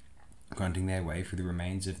 grunting their way through the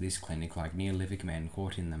remains of this clinic like Neolithic men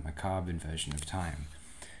caught in the macabre inversion of time.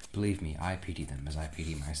 Believe me, I pity them as I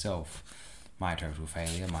pity myself. My total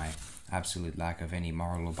failure, my absolute lack of any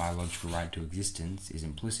moral or biological right to existence, is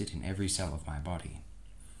implicit in every cell of my body.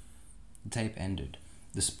 The tape ended.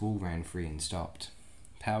 The spool ran free and stopped.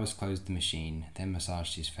 Powers closed the machine, then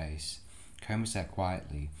massaged his face. Comer sat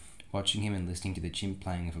quietly, watching him and listening to the chimp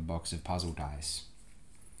playing with a box of puzzle dice.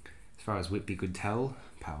 As far as Whitby could tell,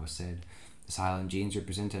 Powers said, the silent genes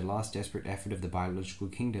represented a last desperate effort of the biological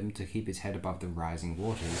kingdom to keep its head above the rising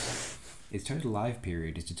waters. Its total life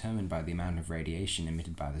period is determined by the amount of radiation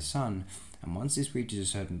emitted by the sun, and once this reaches a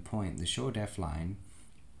certain point, the sure death line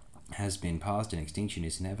has been passed and extinction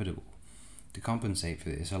is inevitable. To compensate for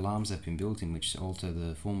this, alarms have been built in which alter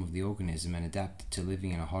the form of the organism and adapt it to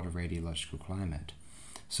living in a hotter radiological climate.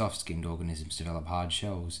 Soft-skinned organisms develop hard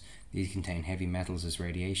shells. These contain heavy metals as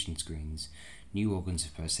radiation screens. New organs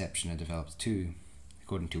of perception are developed too.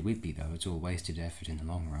 According to Whitby, though, it's all wasted effort in the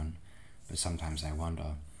long run. But sometimes I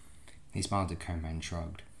wonder. He smiled at Comer and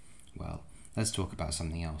shrugged. Well, let's talk about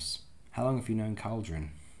something else. How long have you known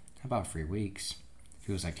Cauldron? About 3 weeks.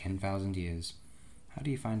 Feels like 10,000 years. How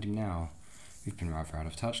do you find him now? We've been rather out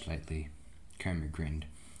of touch lately. Comer grinned.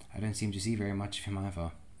 I don't seem to see very much of him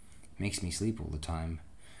either. Makes me sleep all the time.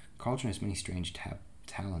 Cauldron has many strange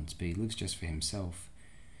talents, but he lives just for himself.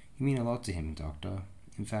 You mean a lot to him, Doctor.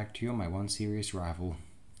 In fact, you're my one serious rival.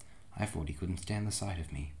 I thought he couldn't stand the sight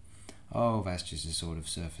of me. Oh, that's just a sort of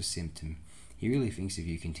surface symptom. He really thinks of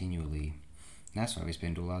you continually. That's why we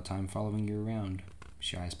spend all our time following you around.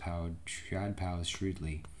 She eyed Powers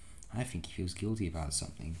shrewdly. I think he feels guilty about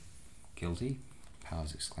something. Guilty?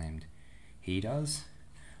 Powers exclaimed. He does?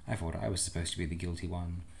 I thought I was supposed to be the guilty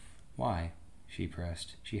one. Why? She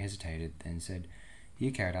pressed. She hesitated, then said,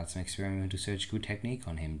 You carried out some experimental surgical technique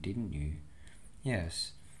on him, didn't you?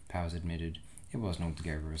 Yes, Powers admitted. It wasn't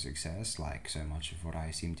altogether a success, like so much of what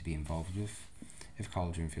I seem to be involved with. If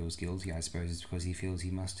Cauldron feels guilty, I suppose it's because he feels he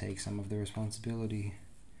must take some of the responsibility.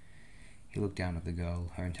 He looked down at the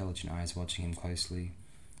girl, her intelligent eyes watching him closely.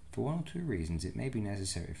 For one or two reasons, it may be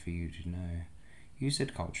necessary for you to know. You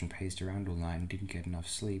said Cauldron paced around all night and didn't get enough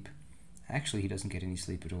sleep. Actually, he doesn't get any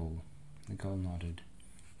sleep at all. The girl nodded.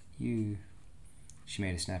 You... She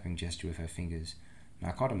made a snapping gesture with her fingers.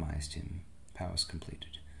 Narcotomized him, Powers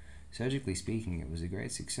completed. Surgically speaking, it was a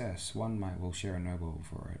great success. One might well share a Nobel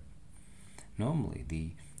for it. Normally,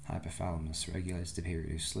 the hypothalamus regulates the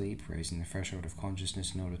period of sleep, raising the threshold of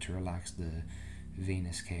consciousness in order to relax the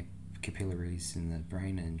venous capillaries in the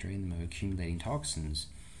brain and drain them of accumulating toxins.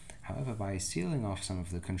 However, by sealing off some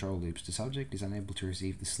of the control loops, the subject is unable to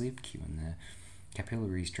receive the sleep cue and the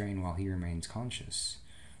capillaries drain while he remains conscious.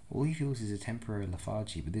 All he feels is a temporary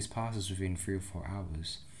lethargy, but this passes within 3 or 4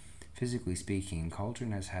 hours. Physically speaking,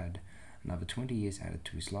 Cauldron has had another 20 years added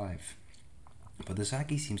to his life. But the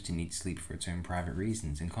psyche seems to need sleep for its own private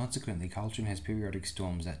reasons, and consequently Cauldron has periodic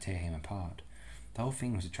storms that tear him apart. The whole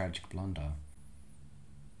thing was a tragic blunder.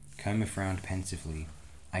 Coma frowned pensively.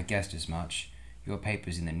 I guessed as much. Your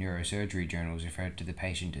papers in the neurosurgery journals referred to the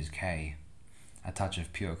patient as K. A touch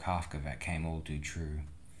of pure Kafka that came all too true.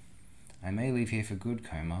 I may leave here for good,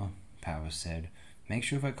 Coma, Powers said. Make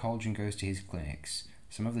sure that Cauldron goes to his clinics.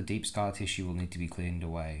 Some of the deep scar tissue will need to be cleaned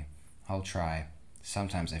away. I'll try.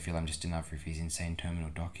 Sometimes I feel I'm just another of his insane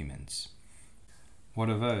terminal documents. What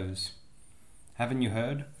are those? Haven't you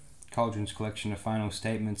heard? Cauldron's collection of final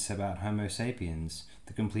statements about Homo sapiens,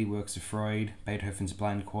 the complete works of Freud, Beethoven's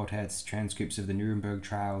blind quartets, transcripts of the Nuremberg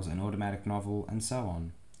trials, an automatic novel, and so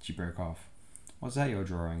on. She broke off. What's that you're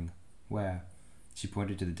drawing? Where? She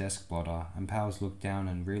pointed to the desk blotter, and Powers looked down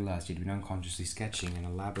and realized he'd been unconsciously sketching an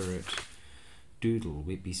elaborate doodle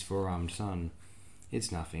Whitby's four-armed son.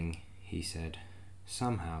 It's nothing, he said.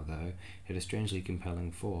 Somehow, though, it had a strangely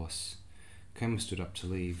compelling force. Coma stood up to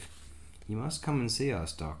leave. You must come and see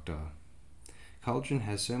us, Doctor. Cauldron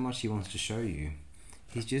has so much he wants to show you.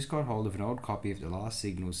 He's just got hold of an old copy of the last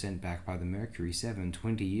signal sent back by the Mercury 7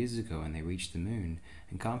 20 years ago when they reached the moon,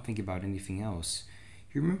 and can't think about anything else.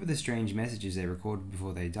 You remember the strange messages they recorded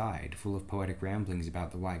before they died, full of poetic ramblings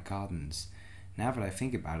about the White Gardens? Now that I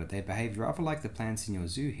think about it, they behave rather like the plants in your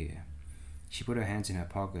zoo here. She put her hands in her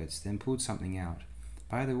pockets, then pulled something out.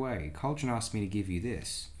 By the way, Cauldron asked me to give you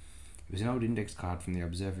this. It was an old index card from the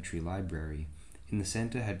observatory library. In the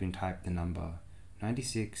centre had been typed the number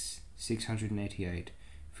 96, 688,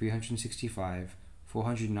 365,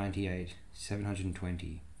 498,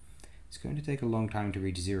 720. It's going to take a long time to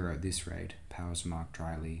reach 0 at this rate, Powers remarked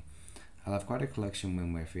dryly. I'll have quite a collection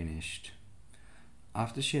when we're finished.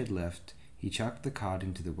 After she had left, he chucked the card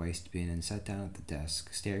into the waste bin and sat down at the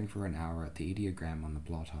desk, staring for an hour at the ideogram on the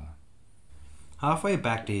blotter. Halfway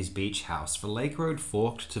back to his beach house, the lake road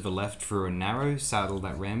forked to the left through a narrow saddle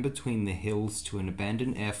that ran between the hills to an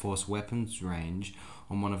abandoned Air Force weapons range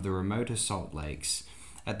on one of the remoter salt lakes.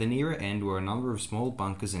 At the nearer end were a number of small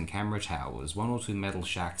bunkers and camera towers, 1 or 2 metal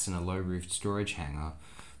shacks and a low-roofed storage hangar.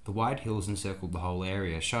 The wide hills encircled the whole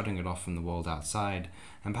area, shutting it off from the world outside,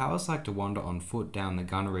 and Powers liked to wander on foot down the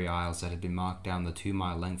gunnery aisles that had been marked down the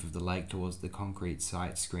 2-mile length of the lake towards the concrete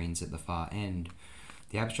sight screens at the far end.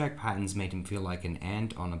 The abstract patterns made him feel like an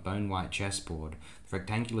ant on a bone-white chessboard, the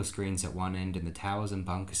rectangular screens at one end and the towers and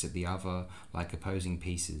bunkers at the other like opposing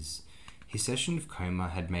pieces. His session of coma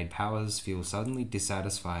had made Powers feel suddenly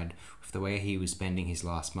dissatisfied with the way he was spending his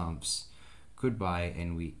last months. Goodbye,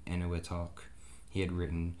 Enuitok, he had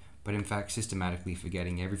written, but in fact systematically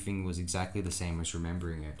forgetting everything was exactly the same as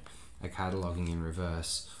remembering it, a cataloguing in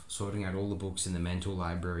reverse, sorting out all the books in the mental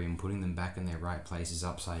library and putting them back in their right places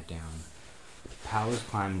upside down. Powers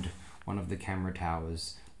climbed one of the camera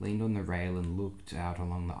towers, leaned on the rail and looked out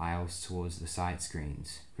along the aisles towards the sight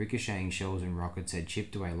screens. Ricocheting shells and rockets had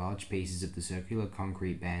chipped away large pieces of the circular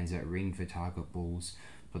concrete bands that ringed the target balls,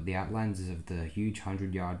 but the outlines of the huge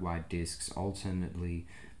 100-yard wide discs, alternately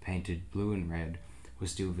painted blue and red, were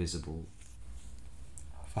still visible.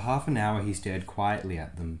 For half an hour he stared quietly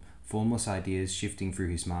at them, formless ideas shifting through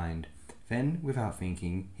his mind. Then, without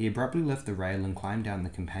thinking, he abruptly left the rail and climbed down the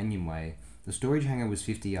companionway. The storage hangar was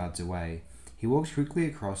 50 yards away. He walked quickly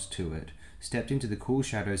across to it, stepped into the cool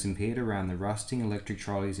shadows and peered around the rusting electric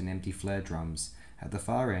trolleys and empty flare drums. At the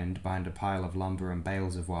far end, behind a pile of lumber and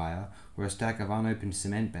bales of wire, were a stack of unopened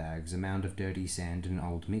cement bags, a mound of dirty sand and an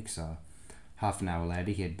old mixer. Half an hour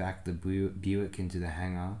later he had backed the Buick into the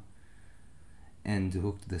hangar and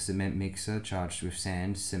hooked the cement mixer, charged with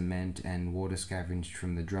sand, cement and water scavenged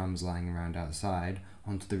from the drums lying around outside,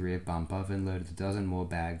 onto the rear bumper, then loaded a dozen more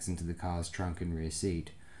bags into the car's trunk and rear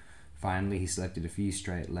seat. Finally, he selected a few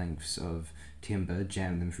straight lengths of timber,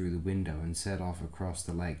 jammed them through the window, and set off across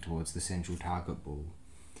the lake towards the central target bull.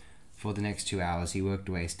 For the next 2 hours, he worked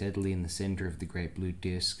away steadily in the center of the great blue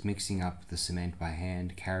disc, mixing up the cement by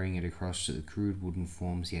hand, carrying it across to the crude wooden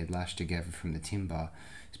forms he had lashed together from the timber,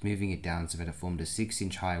 smoothing it down so that it formed a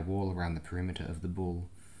 6-inch high wall around the perimeter of the bull.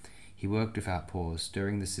 He worked without pause,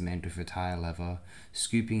 stirring the cement with a tire lever,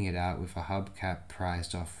 scooping it out with a hubcap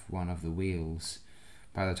prized off one of the wheels.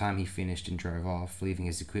 By the time he finished and drove off, leaving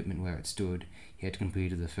his equipment where it stood, he had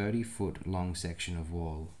completed a 30-foot long section of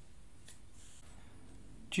wall.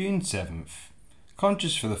 June 7th.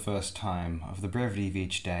 Conscious for the first time of the brevity of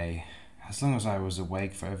each day, as long as I was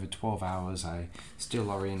awake for over 12 hours, I still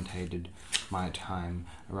orientated my time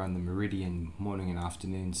around the meridian. Morning and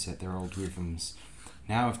afternoon set their old rhythms.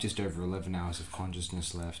 Now, with just over 11 hours of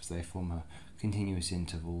consciousness left, they form a continuous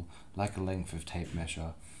interval, like a length of tape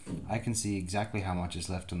measure. I can see exactly how much is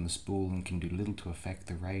left on the spool and can do little to affect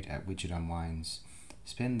the rate at which it unwinds.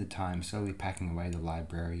 Spend the time slowly packing away the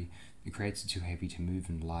library. The crates are too heavy to move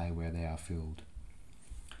and lie where they are filled.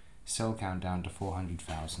 Cell count down to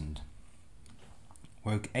 400,000.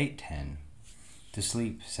 Woke 8:10. To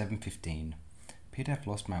sleep 7:15. Appeared to have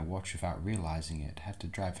lost my watch without realizing it. Had to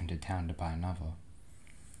drive into town to buy another.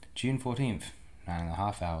 June 14th.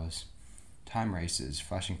 9.5 hours. Time races,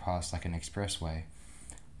 flashing past like an expressway.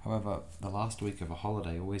 However, the last week of a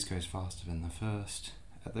holiday always goes faster than the first.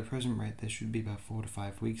 At the present rate, there should be about 4 to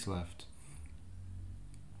 5 weeks left.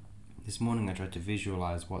 This morning I tried to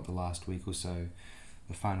visualize what the last week or so,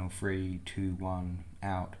 the final 3, 2, 1,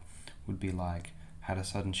 out, would be like. Had a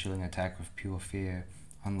sudden chilling attack of pure fear,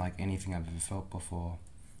 unlike anything I've ever felt before.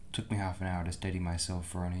 Took me half an hour to steady myself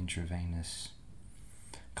for an intravenous.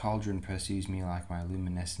 Cauldron pursues me like my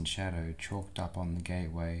luminescent shadow, chalked up on the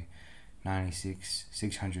gateway. 96,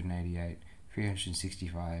 688,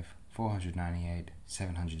 365, 498,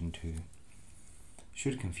 702.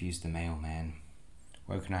 Should confuse the mailman.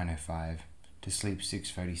 Woke 9:05. To sleep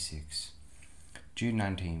 6:36. June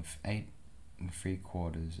 19th,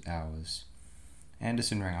 8.75 hours.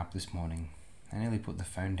 Anderson rang up this morning. I nearly put the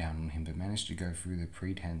phone down on him, but managed to go through the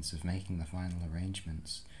pretense of making the final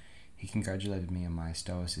arrangements. He congratulated me on my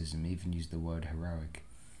stoicism, even used the word heroic.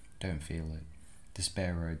 Don't feel it.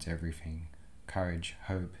 Despair erodes everything. Courage,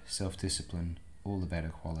 hope, self-discipline, all the better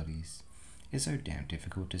qualities. It's so damn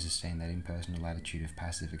difficult to sustain that impersonal attitude of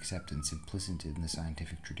passive acceptance implicit in the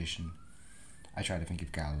scientific tradition. I try to think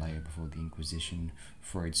of Galileo before the Inquisition,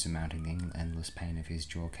 Freud surmounting the endless pain of his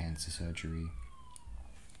jaw cancer surgery.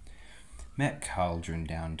 Met Cauldron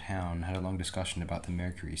downtown, had a long discussion about the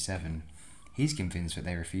Mercury 7. He's convinced that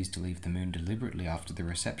they refused to leave the moon deliberately after the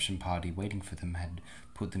reception party waiting for them had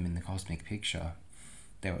put them in the cosmic picture.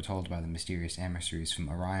 They were told by the mysterious emissaries from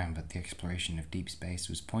Orion that the exploration of deep space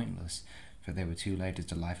was pointless, for they were too late as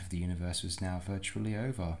the life of the universe was now virtually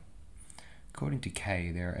over. According to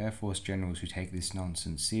Kay, there are Air Force generals who take this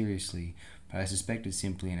nonsense seriously, but I suspect it's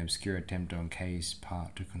simply an obscure attempt on Kay's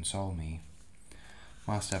part to console me.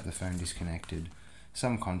 Must have the phone disconnected.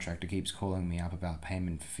 Some contractor keeps calling me up about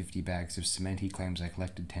payment for 50 bags of cement he claims I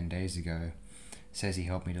collected 10 days ago. Says he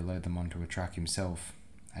helped me to load them onto a truck himself.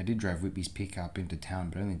 I did drive Whippy's pickup into town,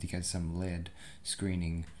 but only to get some lead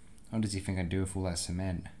screening. What does he think I'd do with all that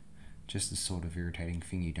cement? Just the sort of irritating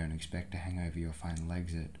thing you don't expect to hang over your final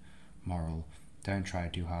exit. Moral: don't try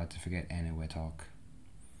too hard to forget Eniwetok.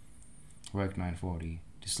 Work 9:40.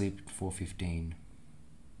 To sleep 4:15.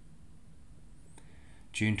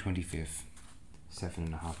 June 25th.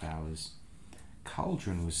 7.5 hours.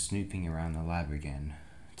 Cauldron was snooping around the lab again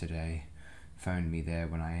today. Phoned me there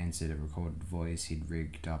when I answered a recorded voice he'd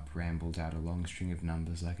rigged up, rambled out a long string of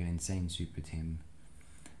numbers like an insane Super Tim.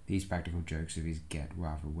 These practical jokes of his get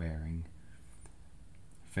rather wearing.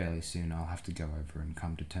 Fairly soon I'll have to go over and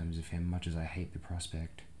come to terms with him, much as I hate the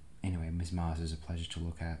prospect. Anyway, Miss Mars is a pleasure to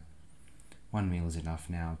look at. One meal is enough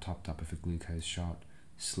now, topped up with a glucose shot.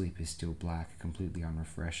 Sleep is still black, completely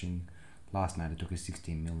unrefreshing. Last night I took a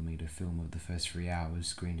 16mm film of the first 3 hours,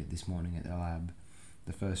 screened it this morning at the lab.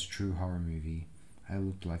 The first true horror movie. I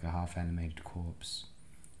looked like a half-animated corpse.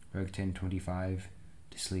 Woke 10:25,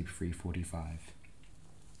 to sleep 3:45.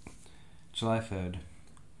 July 3rd,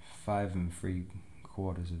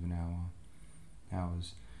 5.75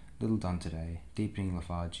 hours. Little done today. Deepening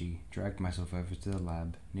lethargy. Dragged myself over to the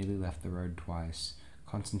lab. Nearly left the road twice.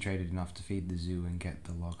 Concentrated enough to feed the zoo and get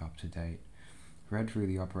the log up to date. Read through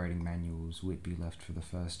the operating manuals. Whitby left for the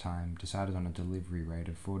first time. Decided on a delivery rate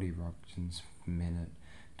of 40 rockets per minute.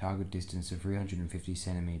 Target distance of 350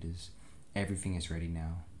 centimeters. Everything is ready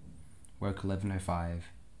now. Woke 11:05.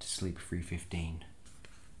 To sleep 3:15.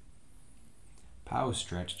 Powers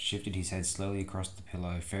stretched, shifted his head slowly across the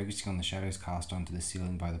pillow, focusing on the shadows cast onto the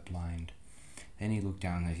ceiling by the blind. Then he looked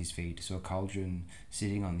down at his feet, saw Cauldron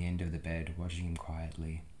sitting on the end of the bed, watching him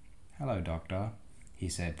quietly. "Hello, Doctor," he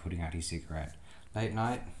said, putting out his cigarette. "Late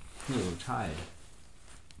night? You look tired."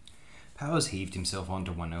 Powers heaved himself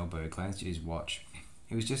onto one elbow, glanced at his watch.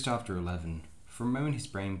 It was just after 11. For a moment his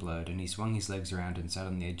brain blurred, and he swung his legs around and sat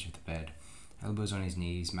on the edge of the bed, elbows on his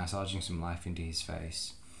knees, massaging some life into his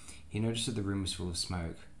face. He noticed that the room was full of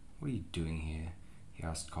smoke. "What are you doing here?" he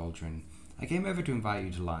asked Cauldron. "I came over to invite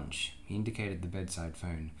you to lunch." He indicated the bedside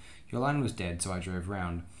phone. "Your line was dead, so I drove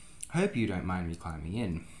round. I hope you don't mind me climbing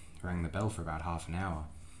in." Rang the bell for about half an hour.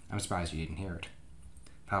 "I'm surprised you didn't hear it."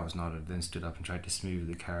 Powers nodded, then stood up and tried to smooth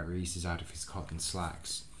the creases out of his cotton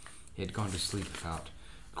slacks. He had gone to sleep without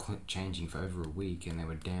changing for over a week, and they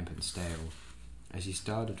were damp and stale. As he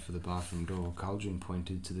started for the bathroom door, Cauldron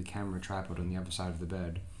pointed to the camera tripod on the other side of the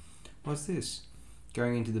bed. "What's this?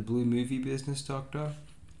 Going into the blue movie business, Doctor?"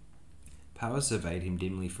 Powers surveyed him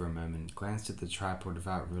dimly for a moment, glanced at the tripod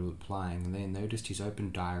without replying, and then noticed his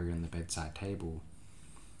open diary on the bedside table.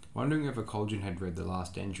 Wondering if Cauldron had read the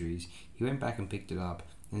last entries, he went back and picked it up,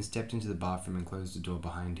 then stepped into the bathroom and closed the door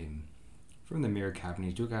behind him. From the mirror cabinet,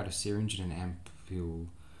 he took out a syringe and an ampule.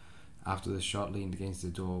 After the shot leaned against the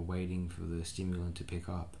door, waiting for the stimulant to pick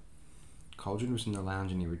up. Cauldron was in the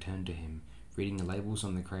lounge and he returned to him, reading the labels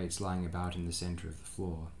on the crates lying about in the center of the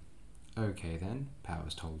floor. "Okay then,"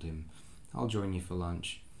 Powers told him. "I'll join you for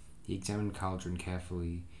lunch." He examined Cauldron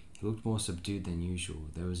carefully. He looked more subdued than usual.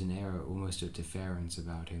 There was an air almost of deference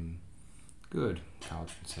about him. "Good,"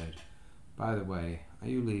 Cauldron said. "By the way, are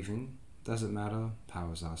you leaving?" "Does it matter?"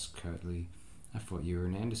 Powers asked curtly. "I thought you were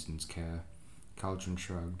in Anderson's care." Cauldron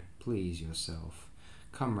shrugged. "Please yourself.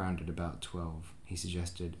 Come round at about 12, he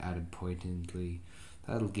suggested, added pointedly.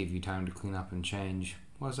 "That'll give you time to clean up and change.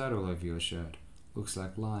 What's that all over your shirt? Looks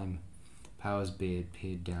like lime." Powers' beard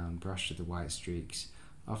peered down, brushed at the white streaks.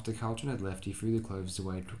 After Cauldron had left, he threw the clothes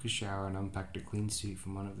away, took a shower, and unpacked a clean suit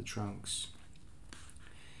from one of the trunks.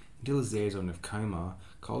 Until his liaison of coma,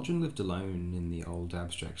 Cauldron lived alone in the old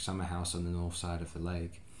abstract summer house on the north side of the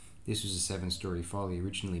lake. This was a 7-story folly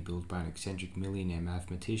originally built by an eccentric millionaire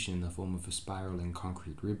mathematician in the form of a spiraling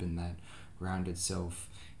concrete ribbon that wound itself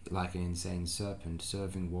like an insane serpent,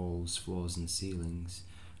 serving walls, floors, and ceilings.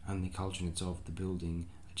 Only Cauldron had solved the building,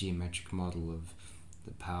 a geometric model of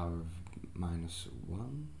the power of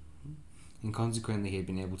 -1, and consequently he had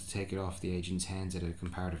been able to take it off the agent's hands at a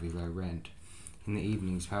comparatively low rent. In the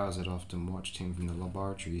evenings, Powers had often watched him from the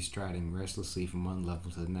laboratory, striding restlessly from one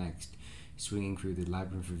level to the next, swinging through the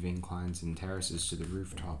labyrinth of inclines and terraces to the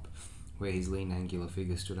rooftop, where his lean angular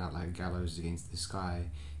figure stood out like a gallows against the sky,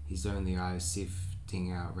 his lonely eyes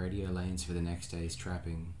sifting out radio lanes for the next day's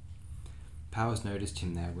trapping. Powers noticed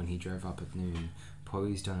him there when he drove up at noon,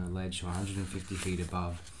 poised on a ledge 150 feet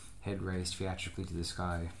above, head raised theatrically to the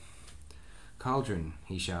sky. "Cauldron!"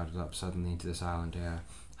 he shouted up suddenly into the silent air,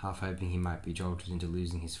 half hoping he might be jolted into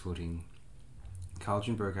losing his footing.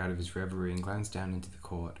 Cauldron broke out of his reverie and glanced down into the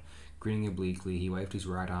court. Grinning obliquely, he waved his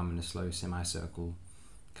right arm in a slow semicircle.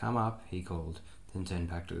 "Come up," he called, then turned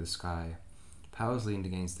back to the sky. Powers leaned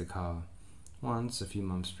against the car. Once, a few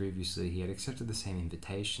months previously, he had accepted the same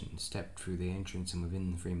invitation, stepped through the entrance, and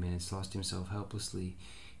within 3 minutes lost himself helplessly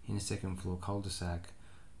in a second-floor cul-de-sac.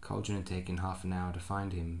 Cauldron had taken half an hour to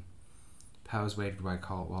find him. Powers waited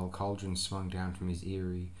while Cauldron swung down from his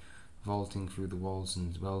eyrie, vaulting through the walls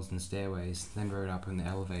and wells and stairways, then rode up in the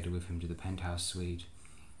elevator with him to the penthouse suite.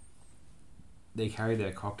 They carried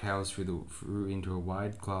their cocktails through into a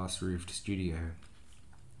wide glass-roofed studio,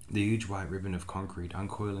 the huge white ribbon of concrete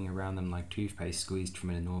uncoiling around them like toothpaste squeezed from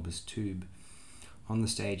an enormous tube. On the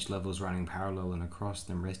stage, levels running parallel and across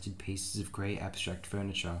them rested pieces of grey abstract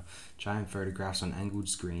furniture, giant photographs on angled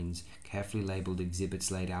screens, carefully labelled exhibits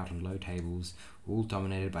laid out on low tables, all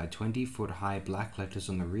dominated by 20-foot-high black letters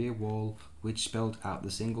on the rear wall, which spelled out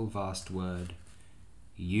the single vast word,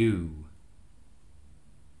 "You."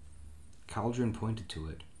 Cauldron pointed to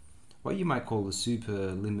it. "What you might call a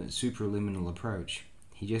supraliminal approach."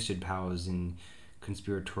 He gestured Powers in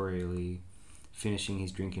conspiratorially, finishing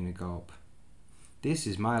his drink in a gulp. "This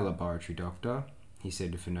is my laboratory, Doctor," he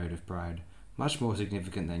said with a note of pride. "Much more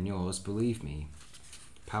significant than yours, believe me."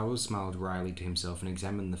 Powers smiled wryly to himself and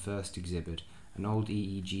examined the first exhibit, an old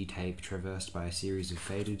EEG tape traversed by a series of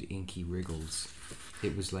faded, inky wriggles.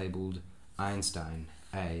 It was labelled Einstein,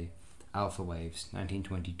 A, Alpha Waves,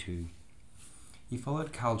 1922. He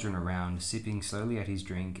followed Cauldron around, sipping slowly at his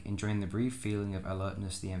drink, enjoying the brief feeling of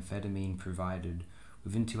alertness the amphetamine provided.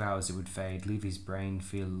 Within 2 hours it would fade, leave his brain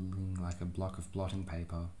feeling like a block of blotting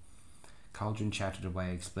paper. Cauldron chatted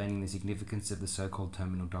away, explaining the significance of the so-called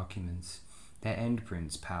terminal documents. Their end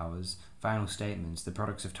prints, Powers, final statements, the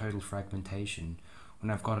products of total fragmentation. When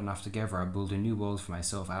I've got enough together, I'll build a new world for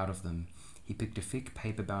myself out of them. He picked a thick,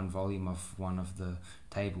 paper-bound volume off one of the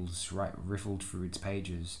tables, riffled through its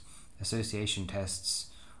pages. Association tests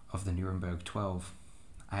of the Nuremberg 12.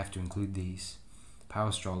 I have to include these.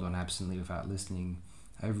 Powers strolled on absently without listening.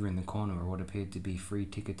 Over in the corner were what appeared to be 3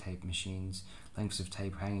 ticker tape machines, lengths of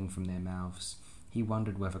tape hanging from their mouths. He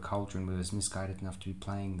wondered whether Cauldron was misguided enough to be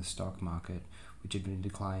playing the stock market, which had been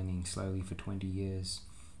declining slowly for 20 years.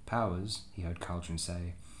 "Powers," he heard Cauldron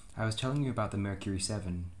say, "I was telling you about the Mercury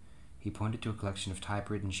 7. He pointed to a collection of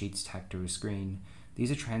typewritten sheets tacked to a screen.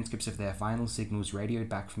 "These are transcripts of their final signals radioed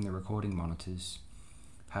back from the recording monitors."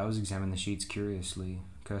 Powers examined the sheets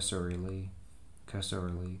cursorily,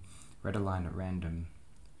 read a line at random.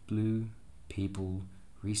 "Blue, people,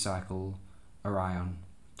 recycle, Orion,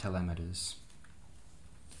 telemeters."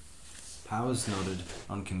 Powers nodded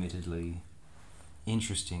uncommittedly.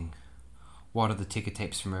 "Interesting. What are the ticker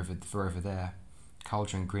tapes from over there?"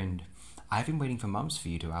 Cauldron grinned. "I've been waiting for months for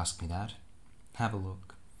you to ask me that." "Have a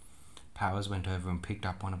look." Powers went over and picked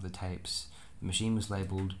up one of the tapes. The machine was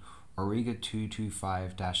labelled Auriga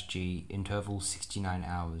 225-G, interval 69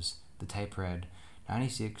 hours. The tape read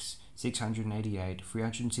 96, 688,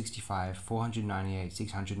 365, 498,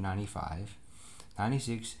 695,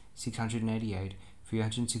 96, 688,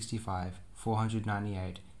 365,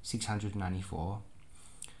 498, 694,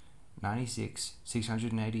 96,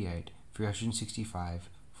 688, 365,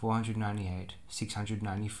 498,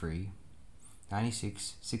 693,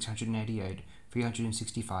 96, 688,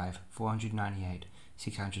 365, 498,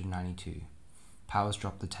 692. Powers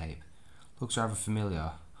dropped the tape. "Looks rather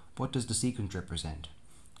familiar. What does the sequence represent?"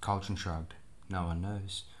 Cauldron shrugged. "No one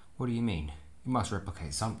knows." "What do you mean?" "It must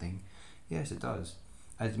replicate something." "Yes, it does.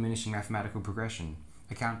 A diminishing mathematical progression.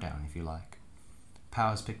 A countdown, if you like."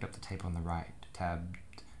 Powers picked up the tape on the right, tabbed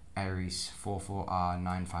Aries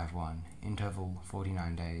 44R951, interval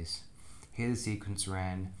 49 days. Here the sequence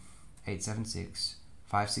ran 876,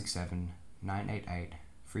 567, 988,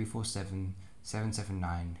 347,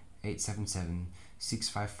 779, 877,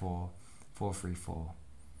 654, 434.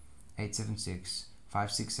 876,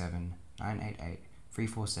 567, 988,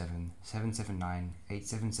 347, 779,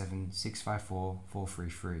 877, 654,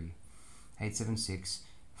 433. 876,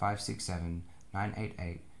 567,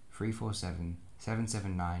 988, 347,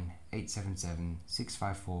 779, 877,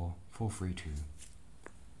 654, 432.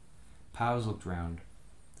 Powers looked round.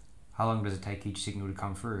 "How long does it take each signal to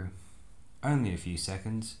come through?" "Only a few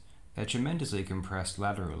seconds. They're tremendously compressed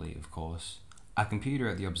laterally, of course. A computer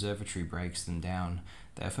at the observatory breaks them down.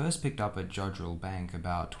 They were first picked up at Jodrell Bank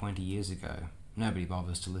about 20 years ago. Nobody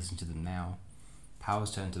bothers to listen to them now."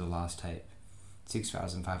 Powers turned to the last tape.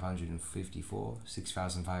 6,554,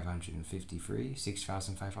 6,553,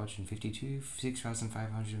 6,552,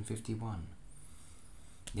 6,551.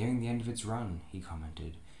 "Nearing the end of its run," he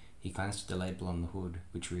commented. He glanced at the label on the hood,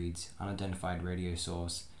 which reads, "Unidentified radio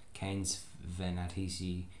source, Canes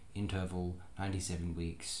Venatici, interval 97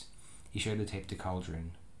 weeks. He showed the tape to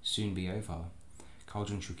Cauldron. "Soon be over."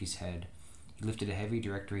 Cauldron shook his head. He lifted a heavy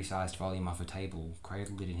directory-sized volume off a table,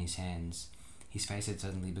 cradled it in his hands. His face had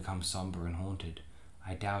suddenly become somber and haunted.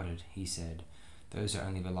 "I doubt it," he said. "Those are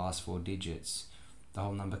only the last 4 digits. The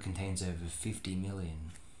whole number contains over 50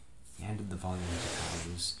 million. He handed the volume to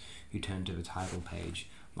Powers, who turned to the title page.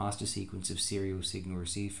 "Master sequence of serial signal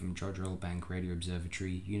received from Jodrell Bank Radio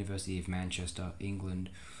Observatory, University of Manchester, England,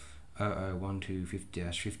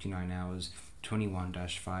 0012-59 hours,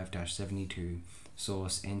 21-5-72.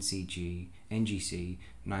 Source NGC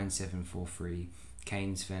 9743,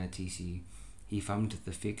 Canes Venatici." He thumbed at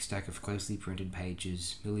the thick stack of closely printed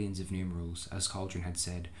pages, millions of numerals, as Cauldron had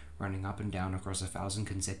said, running up and down across 1,000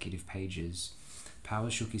 consecutive pages.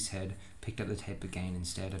 Powers shook his head, picked up the tape again, and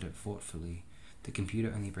stared at it thoughtfully. "The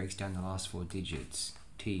computer only breaks down the last 4 digits.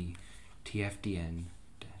 TFDN-B.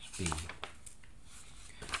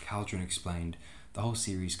 Cauldron explained. "The whole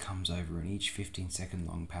series comes over in each 15-second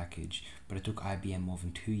long package, but it took IBM more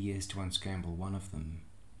than 2 years to unscramble one of them."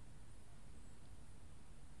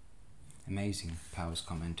 "Amazing," Powers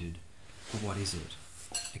commented. "But what is it?"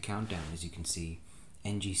 "A countdown, as you can see.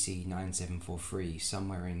 NGC 9743,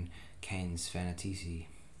 somewhere in Canes Venatici.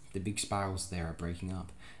 The big spirals there are breaking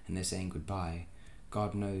up, and they're saying goodbye.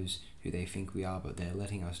 God knows who they think we are, but they're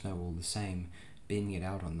letting us know all the same, beaming it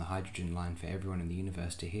out on the hydrogen line for everyone in the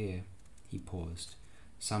universe to hear." He paused.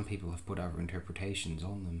 "Some people have put other interpretations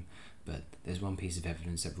on them, but there's one piece of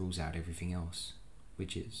evidence that rules out everything else."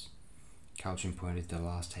 "Which is?" Cauldron pointed to the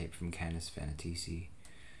last tape from Canes Venatici.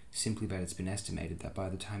 "Simply that it's been estimated that by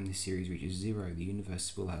the time this series reaches 0, the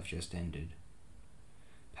universe will have just ended."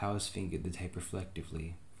 Powers fingered the tape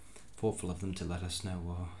reflectively. "Thoughtful of them to let us know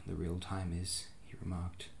what the real time is," he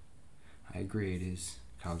remarked. "I agree it is,"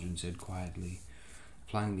 Cauldron said quietly.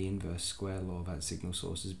 "Applying the inverse square law that signal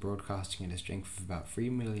sources broadcasting at a strength of about 3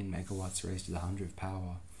 million megawatts raised to the 100th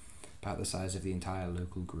power, about the size of the entire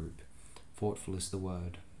local group. Thoughtful is the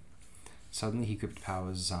word." Suddenly he gripped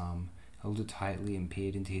Powers' arm, held it tightly and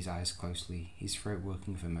peered into his eyes closely, his throat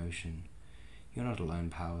working with emotion. You're not alone,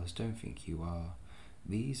 Powers. Don't think you are.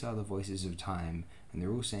 These are the voices of time, and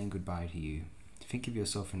they're all saying goodbye to you. Think of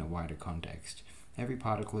yourself in a wider context. Every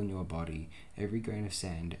particle in your body, every grain of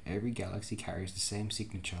sand, every galaxy carries the same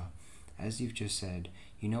signature. As you've just said,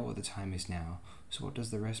 you know what the time is now, so what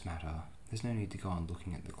does the rest matter? There's no need to go on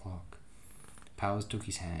looking at the clock. Powers took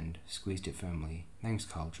his hand, squeezed it firmly. Thanks,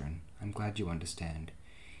 Cauldron. I'm glad you understand.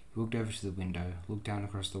 He walked over to the window, looked down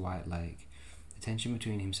across the white lake. The tension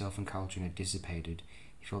between himself and Cauldron had dissipated.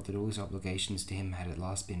 He felt that all his obligations to him had at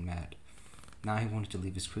last been met. Now he wanted to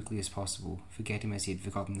leave as quickly as possible, forget him as he had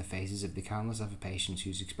forgotten the faces of the countless other patients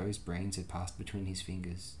whose exposed brains had passed between his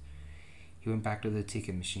fingers. He went back to the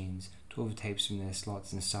ticker machines, tore the tapes from their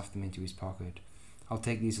slots and stuffed them into his pocket. I'll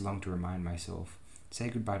take these along to remind myself. Say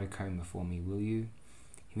goodbye to Coma for me, will you?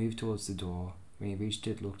 He moved towards the door. When he reached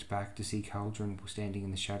it, looked back to see Cauldron standing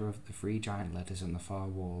in the shadow of the 3 giant letters on the far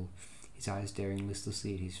wall, his eyes staring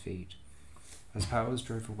listlessly at his feet. As Powers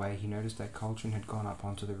drove away, he noticed that Cauldron had gone up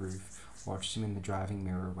onto the roof, watched him in the driving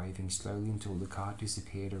mirror, waving slowly until the car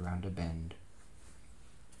disappeared around a bend.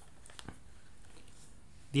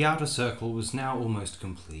 The outer circle was now almost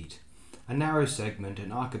complete. A narrow segment,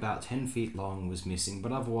 an arc about 10 feet long, was missing,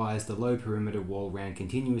 but otherwise the low perimeter wall ran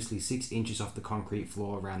continuously 6 inches off the concrete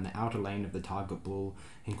floor around the outer lane of the target bull,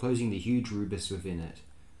 enclosing the huge rebus within it.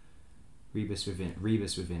 3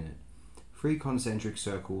 concentric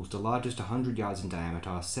circles, the largest 100 yards in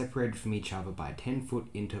diameter, separated from each other by 10-foot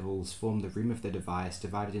intervals, formed the rim of the device,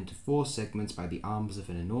 divided into 4 segments by the arms of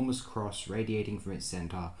an enormous cross radiating from its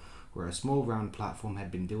center, where a small round platform had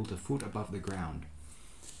been built a foot above the ground.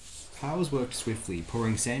 Powers worked swiftly,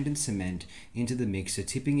 pouring sand and cement into the mixer,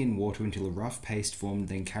 tipping in water until a rough paste formed,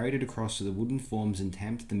 then carried it across to the wooden forms and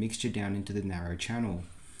tamped the mixture down into the narrow channel.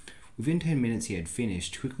 Within 10 minutes he had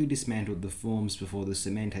finished, quickly dismantled the forms before the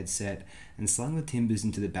cement had set, and slung the timbers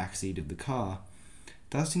into the back seat of the car.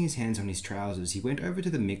 Dusting his hands on his trousers, he went over to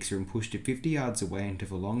the mixer and pushed it 50 yards away into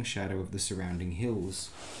the long shadow of the surrounding hills.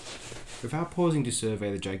 Without pausing to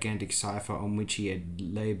survey the gigantic cipher on which he had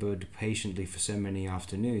laboured patiently for so many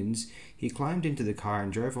afternoons, he climbed into the car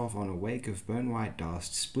and drove off on a wake of bone-white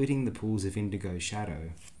dust, splitting the pools of indigo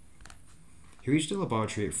shadow. He reached the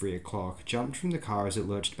laboratory at 3 o'clock, jumped from the car as it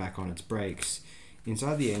lurched back on its brakes.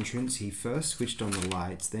 Inside the entrance, he first switched on the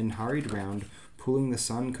lights, then hurried round, pulling the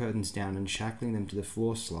sun curtains down and shackling them to the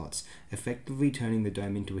floor slots, effectively turning the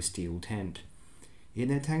dome into a steel tent. In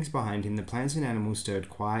their tanks behind him, the plants and animals stirred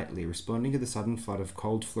quietly, responding to the sudden flood of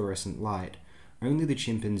cold fluorescent light. Only the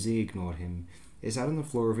chimpanzee ignored him. It sat on the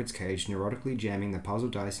floor of its cage, neurotically jamming the puzzle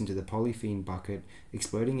dice into the polythene bucket,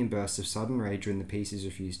 exploding in bursts of sudden rage when the pieces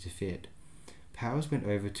refused to fit. Powers went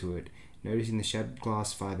over to it, noticing the shattered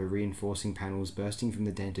glass fiber reinforcing panels bursting from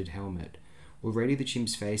the dented helmet. Already the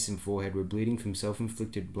chimp's face and forehead were bleeding from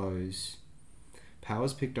self-inflicted blows.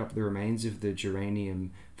 Powers picked up the remains of the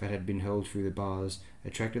geranium that had been hurled through the bars,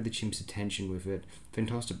 attracted the chimp's attention with it, then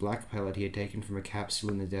tossed a black pellet he had taken from a capsule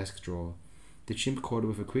in the desk drawer. The chimp caught it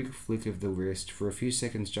with a quick flick of the wrist, for a few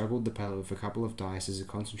seconds juggled the pellet with a couple of dice as it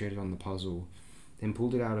concentrated on the puzzle, then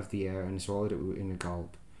pulled it out of the air and swallowed it in a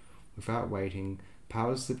gulp. Without waiting,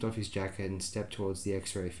 Powers slipped off his jacket and stepped towards the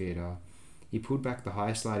X-ray theatre. He pulled back the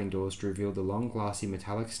high sliding doors to reveal the long glassy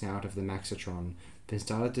metallic snout of the Maxitron, then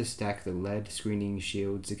started to stack the lead screening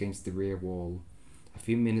shields against the rear wall. A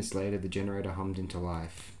few minutes later, the generator hummed into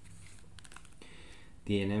life.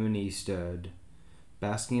 The anemone stirred,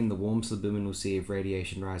 basking in the warm subliminal sea of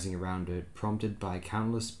radiation rising around it, prompted by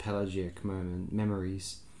countless pelagic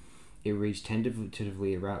memories. It reached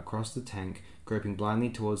tentatively across the tank, groping blindly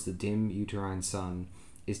towards the dim uterine sun.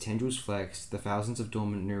 Its tendrils flexed, the thousands of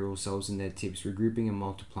dormant neural cells in their tips regrouping and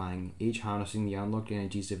multiplying, each harnessing the unlocked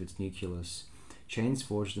energies of its nucleus. Chains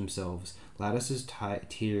forged themselves, lattices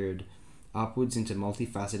tiered upwards into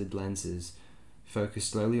multifaceted lenses,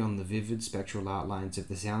 focused slowly on the vivid spectral outlines of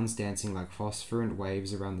the sounds dancing like phosphorescent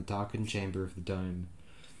waves around the darkened chamber of the dome.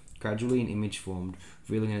 Gradually an image formed,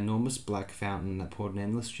 revealing an enormous black fountain that poured an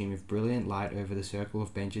endless stream of brilliant light over the circle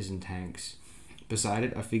of benches and tanks. Beside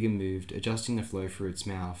it, a figure moved, adjusting the flow through its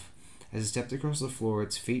mouth. As it stepped across the floor,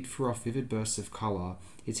 its feet threw off vivid bursts of colour.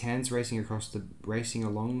 Its hands racing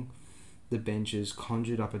along the benches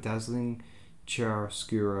conjured up a dazzling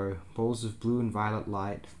chiaroscuro, balls of blue and violet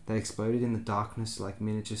light that exploded in the darkness like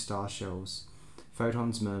miniature star shells.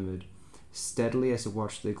 Photons murmured. Steadily as it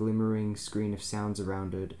watched the glimmering screen of sounds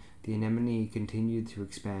around it, the anemone continued to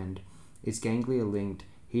expand, its ganglia linked,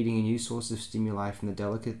 heating a new source of stimuli from the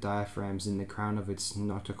delicate diaphragms in the crown of its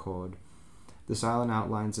notochord. The silent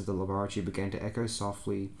outlines of the laboratory began to echo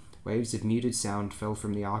softly. Waves of muted sound fell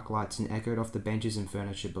from the arc lights and echoed off the benches and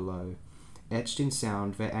furniture below. Etched in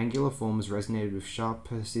sound, their angular forms resonated with sharp,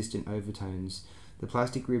 persistent overtones. The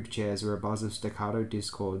plastic-ribbed chairs were a buzz of staccato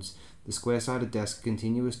discords, the square-sided desk a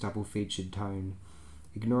continuous double-featured tone.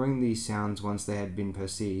 Ignoring these sounds once they had been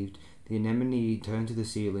perceived, the anemone turned to the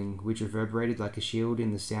ceiling, which reverberated like a shield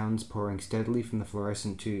in the sounds pouring steadily from the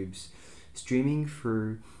fluorescent tubes. Streaming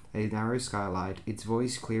through a narrow skylight, its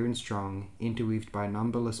voice clear and strong, interweaved by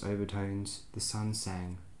numberless overtones, the sun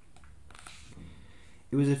sang.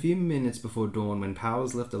 It was a few minutes before dawn when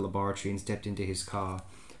Powers left the laboratory and stepped into his car.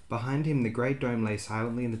 Behind him, the great dome lay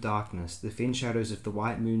silently in the darkness, the thin shadows of the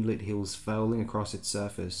white moonlit hills falling across its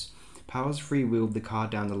surface. Powers free-wheeled the car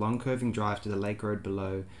down the long curving drive to the lake road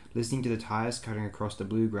below, listening to the tires cutting across the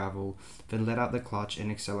blue gravel, then let out the clutch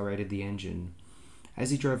and accelerated the engine.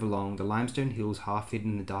 As he drove along, the limestone hills half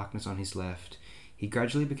hidden in the darkness on his left, he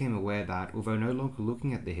gradually became aware that, although no longer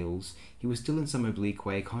looking at the hills, he was still in some oblique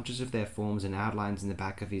way conscious of their forms and outlines in the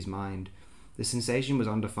back of his mind. The sensation was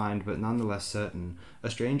undefined but nonetheless certain,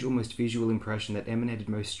 a strange almost visual impression that emanated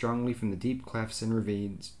most strongly from the deep clefts and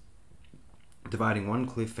ravines dividing one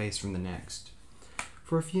cliff face from the next.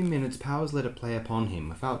 For a few minutes Powers let it play upon him,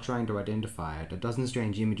 without trying to identify it, a dozen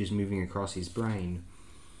strange images moving across his brain.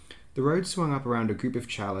 The road swung up around a group of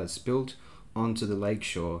chalets built onto the lake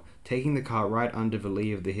shore, taking the car right under the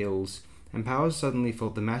lee of the hills, and Powers suddenly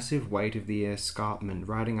felt the massive weight of the escarpment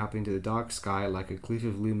riding up into the dark sky like a cliff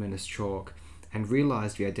of luminous chalk, and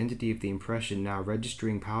realized the identity of the impression now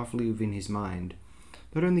registering powerfully within his mind.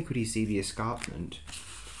 Not only could he see the escarpment,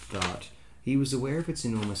 but he was aware of its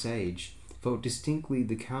enormous age, felt distinctly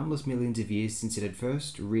the countless millions of years since it had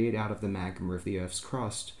first reared out of the magma of the Earth's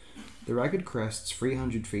crust. The ragged crests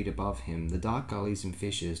 300 feet above him, the dark gullies and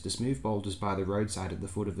fissures, the smooth boulders by the roadside at the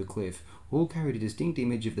foot of the cliff, all carried a distinct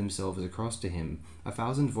image of themselves across to him,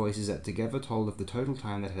 1,000 voices that together told of the total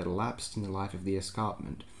time that had elapsed in the life of the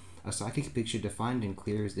escarpment, a psychic picture defined and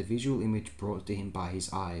clear as the visual image brought to him by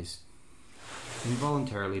his eyes.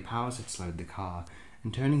 Involuntarily, Powers had slowed the car,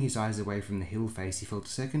 and turning his eyes away from the hill face, he felt a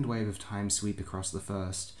second wave of time sweep across the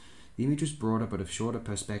first. The image was broader but of shorter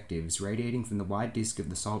perspectives, radiating from the wide disk of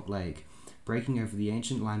the salt lake, breaking over the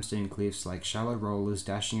ancient limestone cliffs like shallow rollers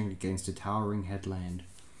dashing against a towering headland.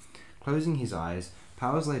 Closing his eyes,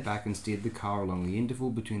 Powers lay back and steered the car along the interval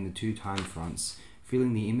between the two time fronts,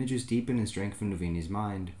 feeling the images deepen and strengthen within his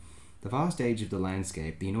mind. The vast age of the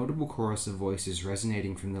landscape, the inaudible chorus of voices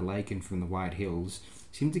resonating from the lake and from the white hills,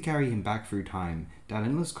 seemed to carry him back through time, down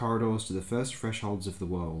endless corridors to the first thresholds of the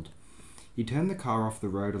world. He turned the car off the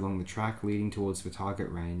road along the track leading towards the target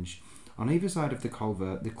range. On either side of the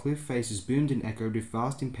culvert, the cliff faces boomed and echoed with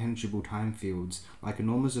vast impenetrable time fields, like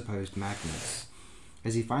enormous opposed magnets.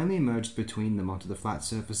 As he finally emerged between them onto the flat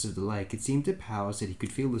surface of the lake, it seemed to Powers that he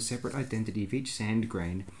could feel the separate identity of each sand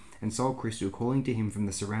grain and salt crystal calling to him from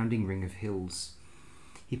the surrounding ring of hills.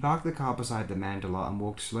 He parked the car beside the mandala and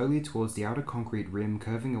walked slowly towards the outer concrete rim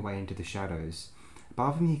curving away into the shadows.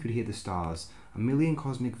 Above him he could hear the stars, a million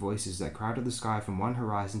cosmic voices that crowded the sky from one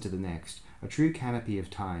horizon to the next, a true canopy of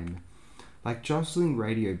time. Like jostling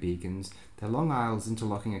radio beacons, their long aisles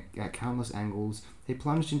interlocking at countless angles, they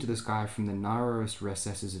plunged into the sky from the narrowest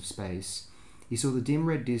recesses of space. He saw the dim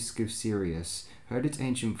red disk of Sirius, heard its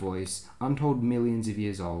ancient voice, untold millions of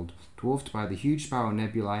years old, dwarfed by the huge spiral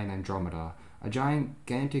nebulae in Andromeda, a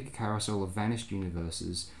gigantic carousel of vanished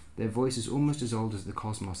universes, their voices almost as old as the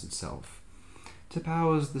cosmos itself. To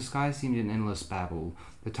Powers, the sky seemed an endless babble,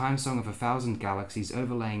 the time song of 1,000 galaxies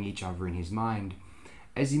overlaying each other in his mind.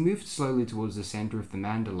 As he moved slowly towards the center of the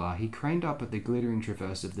mandala, he craned up at the glittering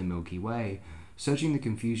traverse of the Milky Way, searching the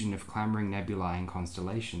confusion of clamoring nebulae and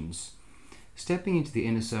constellations. Stepping into the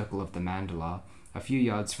inner circle of the mandala, a few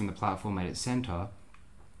yards from the platform at its center,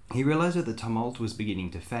 he realized that the tumult was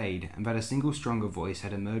beginning to fade, and that a single stronger voice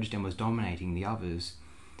had emerged and was dominating the others.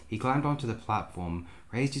 He climbed onto the platform,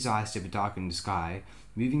 raised his eyes to the darkened sky,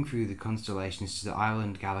 moving through the constellations to the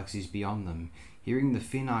island galaxies beyond them, hearing the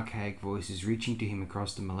thin archaic voices reaching to him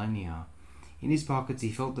across the millennia. In his pockets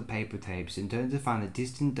he felt the paper tapes and turned to find the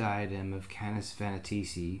distant diadem of Canis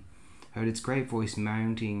Venatici, heard its great voice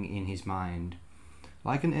mounting in his mind.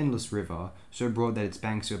 Like an endless river, so broad that its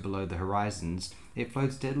banks were below the horizons, it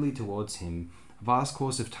flowed steadily towards him, a vast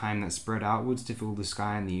course of time that spread outwards to fill the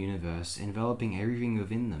sky and the universe, enveloping everything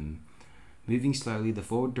within them, moving slowly, the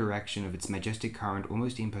forward direction of its majestic current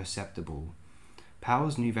almost imperceptible.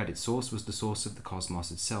 Powers knew that its source was the source of the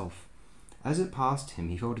cosmos itself. As it passed him,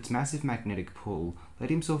 he felt its massive magnetic pull, let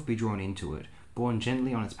himself be drawn into it, borne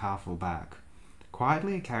gently on its powerful back.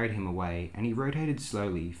 Quietly it carried him away, and he rotated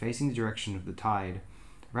slowly, facing the direction of the tide.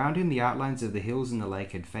 Around him the outlines of the hills and the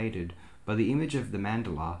lake had faded, but the image of the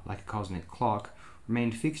mandala, like a cosmic clock,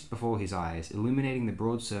 remained fixed before his eyes, illuminating the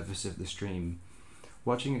broad surface of the stream.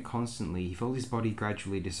 Watching it constantly, he felt his body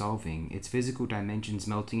gradually dissolving, its physical dimensions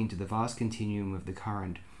melting into the vast continuum of the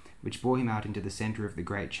current, which bore him out into the centre of the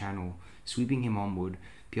great channel, sweeping him onward,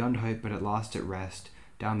 beyond hope but at last at rest,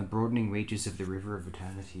 down the broadening reaches of the river of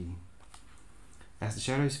eternity. As the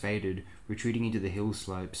shadows faded, retreating into the hill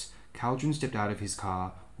slopes, Caldron stepped out of his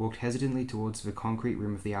car, walked hesitantly towards the concrete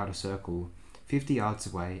rim of the outer circle. 50 yards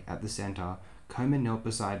away, at the centre, Coleman knelt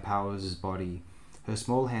beside Powers' body, her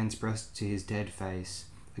small hands pressed to his dead face.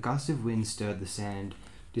 A gust of wind stirred the sand,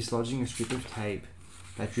 dislodging a strip of tape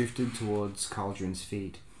that drifted towards Caldron's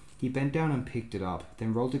feet. He bent down and picked it up,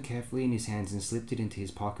 then rolled it carefully in his hands and slipped it into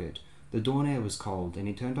his pocket. The dawn air was cold, and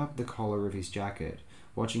he turned up the collar of his jacket,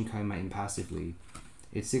 watching Coma impassively.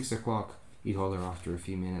 "It's 6 o'clock, he told her after a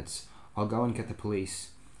few minutes. "I'll go and get the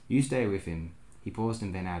police. You stay with him." He paused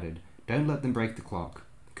and then added, "Don't let them break the clock."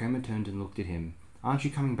 Coma turned and looked at him. "Aren't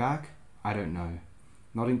you coming back?" "I don't know."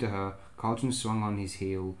 Nodding to her, Caldron swung on his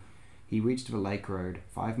heel. He reached the lake road.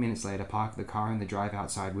 5 minutes later, parked the car in the drive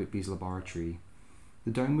outside Whitby's laboratory.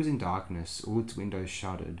 The dome was in darkness, all its windows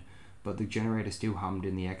shuttered, but the generator still hummed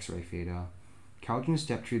in the X-ray feeder. Caldron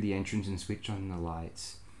stepped through the entrance and switched on the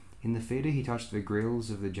lights. In the feeder, he touched the grills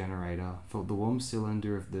of the generator, felt the warm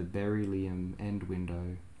cylinder of the beryllium end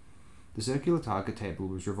window. The circular target table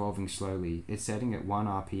was revolving slowly, its setting at 1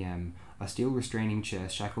 RPM, a steel restraining chair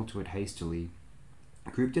shackled to it hastily.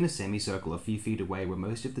 Grouped in a semicircle a few feet away were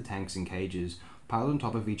most of the tanks and cages, piled on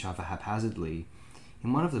top of each other haphazardly.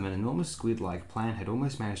 In one of them, an enormous squid-like plant had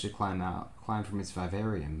almost managed to climb from its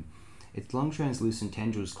vivarium. Its long translucent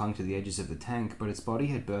tendrils clung to the edges of the tank, but its body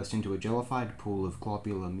had burst into a jellified pool of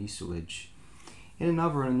globular mucilage. In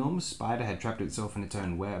another, an enormous spider had trapped itself in its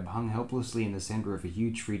own web, hung helplessly in the centre of a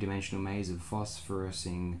huge three-dimensional maze of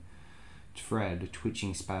phosphorescing thread,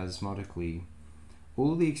 twitching spasmodically.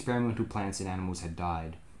 All of the experimental plants and animals had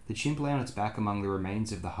died. The chimp lay on its back among the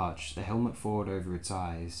remains of the hutch, the helmet forward over its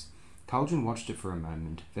eyes. Caldron watched it for a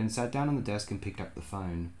moment, then sat down on the desk and picked up the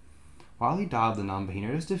phone. While he dialed the number, he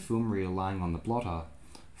noticed a film reel lying on the blotter.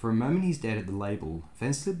 For a moment he stared at the label,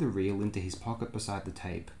 then slid the reel into his pocket beside the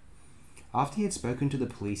tape. After he had spoken to the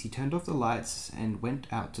police, he turned off the lights and went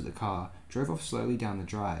out to the car, drove off slowly down the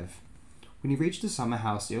drive. When he reached the summer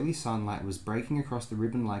house, the early sunlight was breaking across the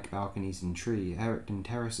ribbon-like balconies and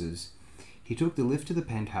terraces. He took the lift to the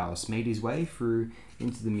penthouse, made his way through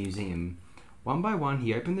into the museum. One by one,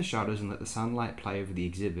 he opened the shutters and let the sunlight play over the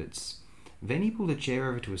exhibits. Then he pulled a chair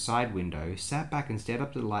over to a side window, sat back and stared up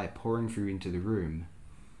at the light pouring through into the room.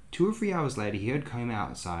 2 or 3 hours later, he heard Coma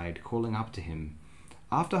outside, calling up to him.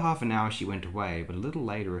 After half an hour, she went away, but a little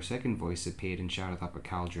later, a second voice appeared and shouted up at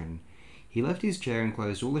Caldron. He left his chair and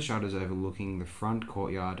closed all the shutters overlooking the front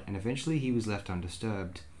courtyard, and eventually he was left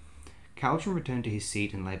undisturbed. Caldron returned to his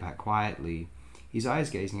seat and lay back quietly, his eyes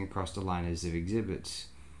gazing across the liners of exhibits.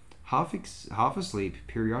 Half asleep,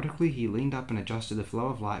 periodically he leaned up and adjusted the flow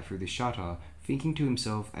of light through the shutter, thinking to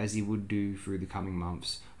himself, as he would do through the coming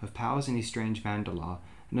months, of Powers and his strange mandala,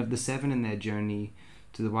 and of the Seven and their journey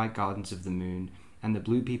to the white gardens of the moon, and the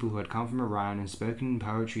blue people who had come from Orion and spoken in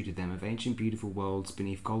poetry to them of ancient beautiful worlds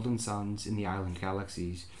beneath golden suns in the island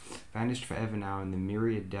galaxies, vanished forever now in the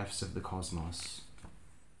myriad depths of the cosmos.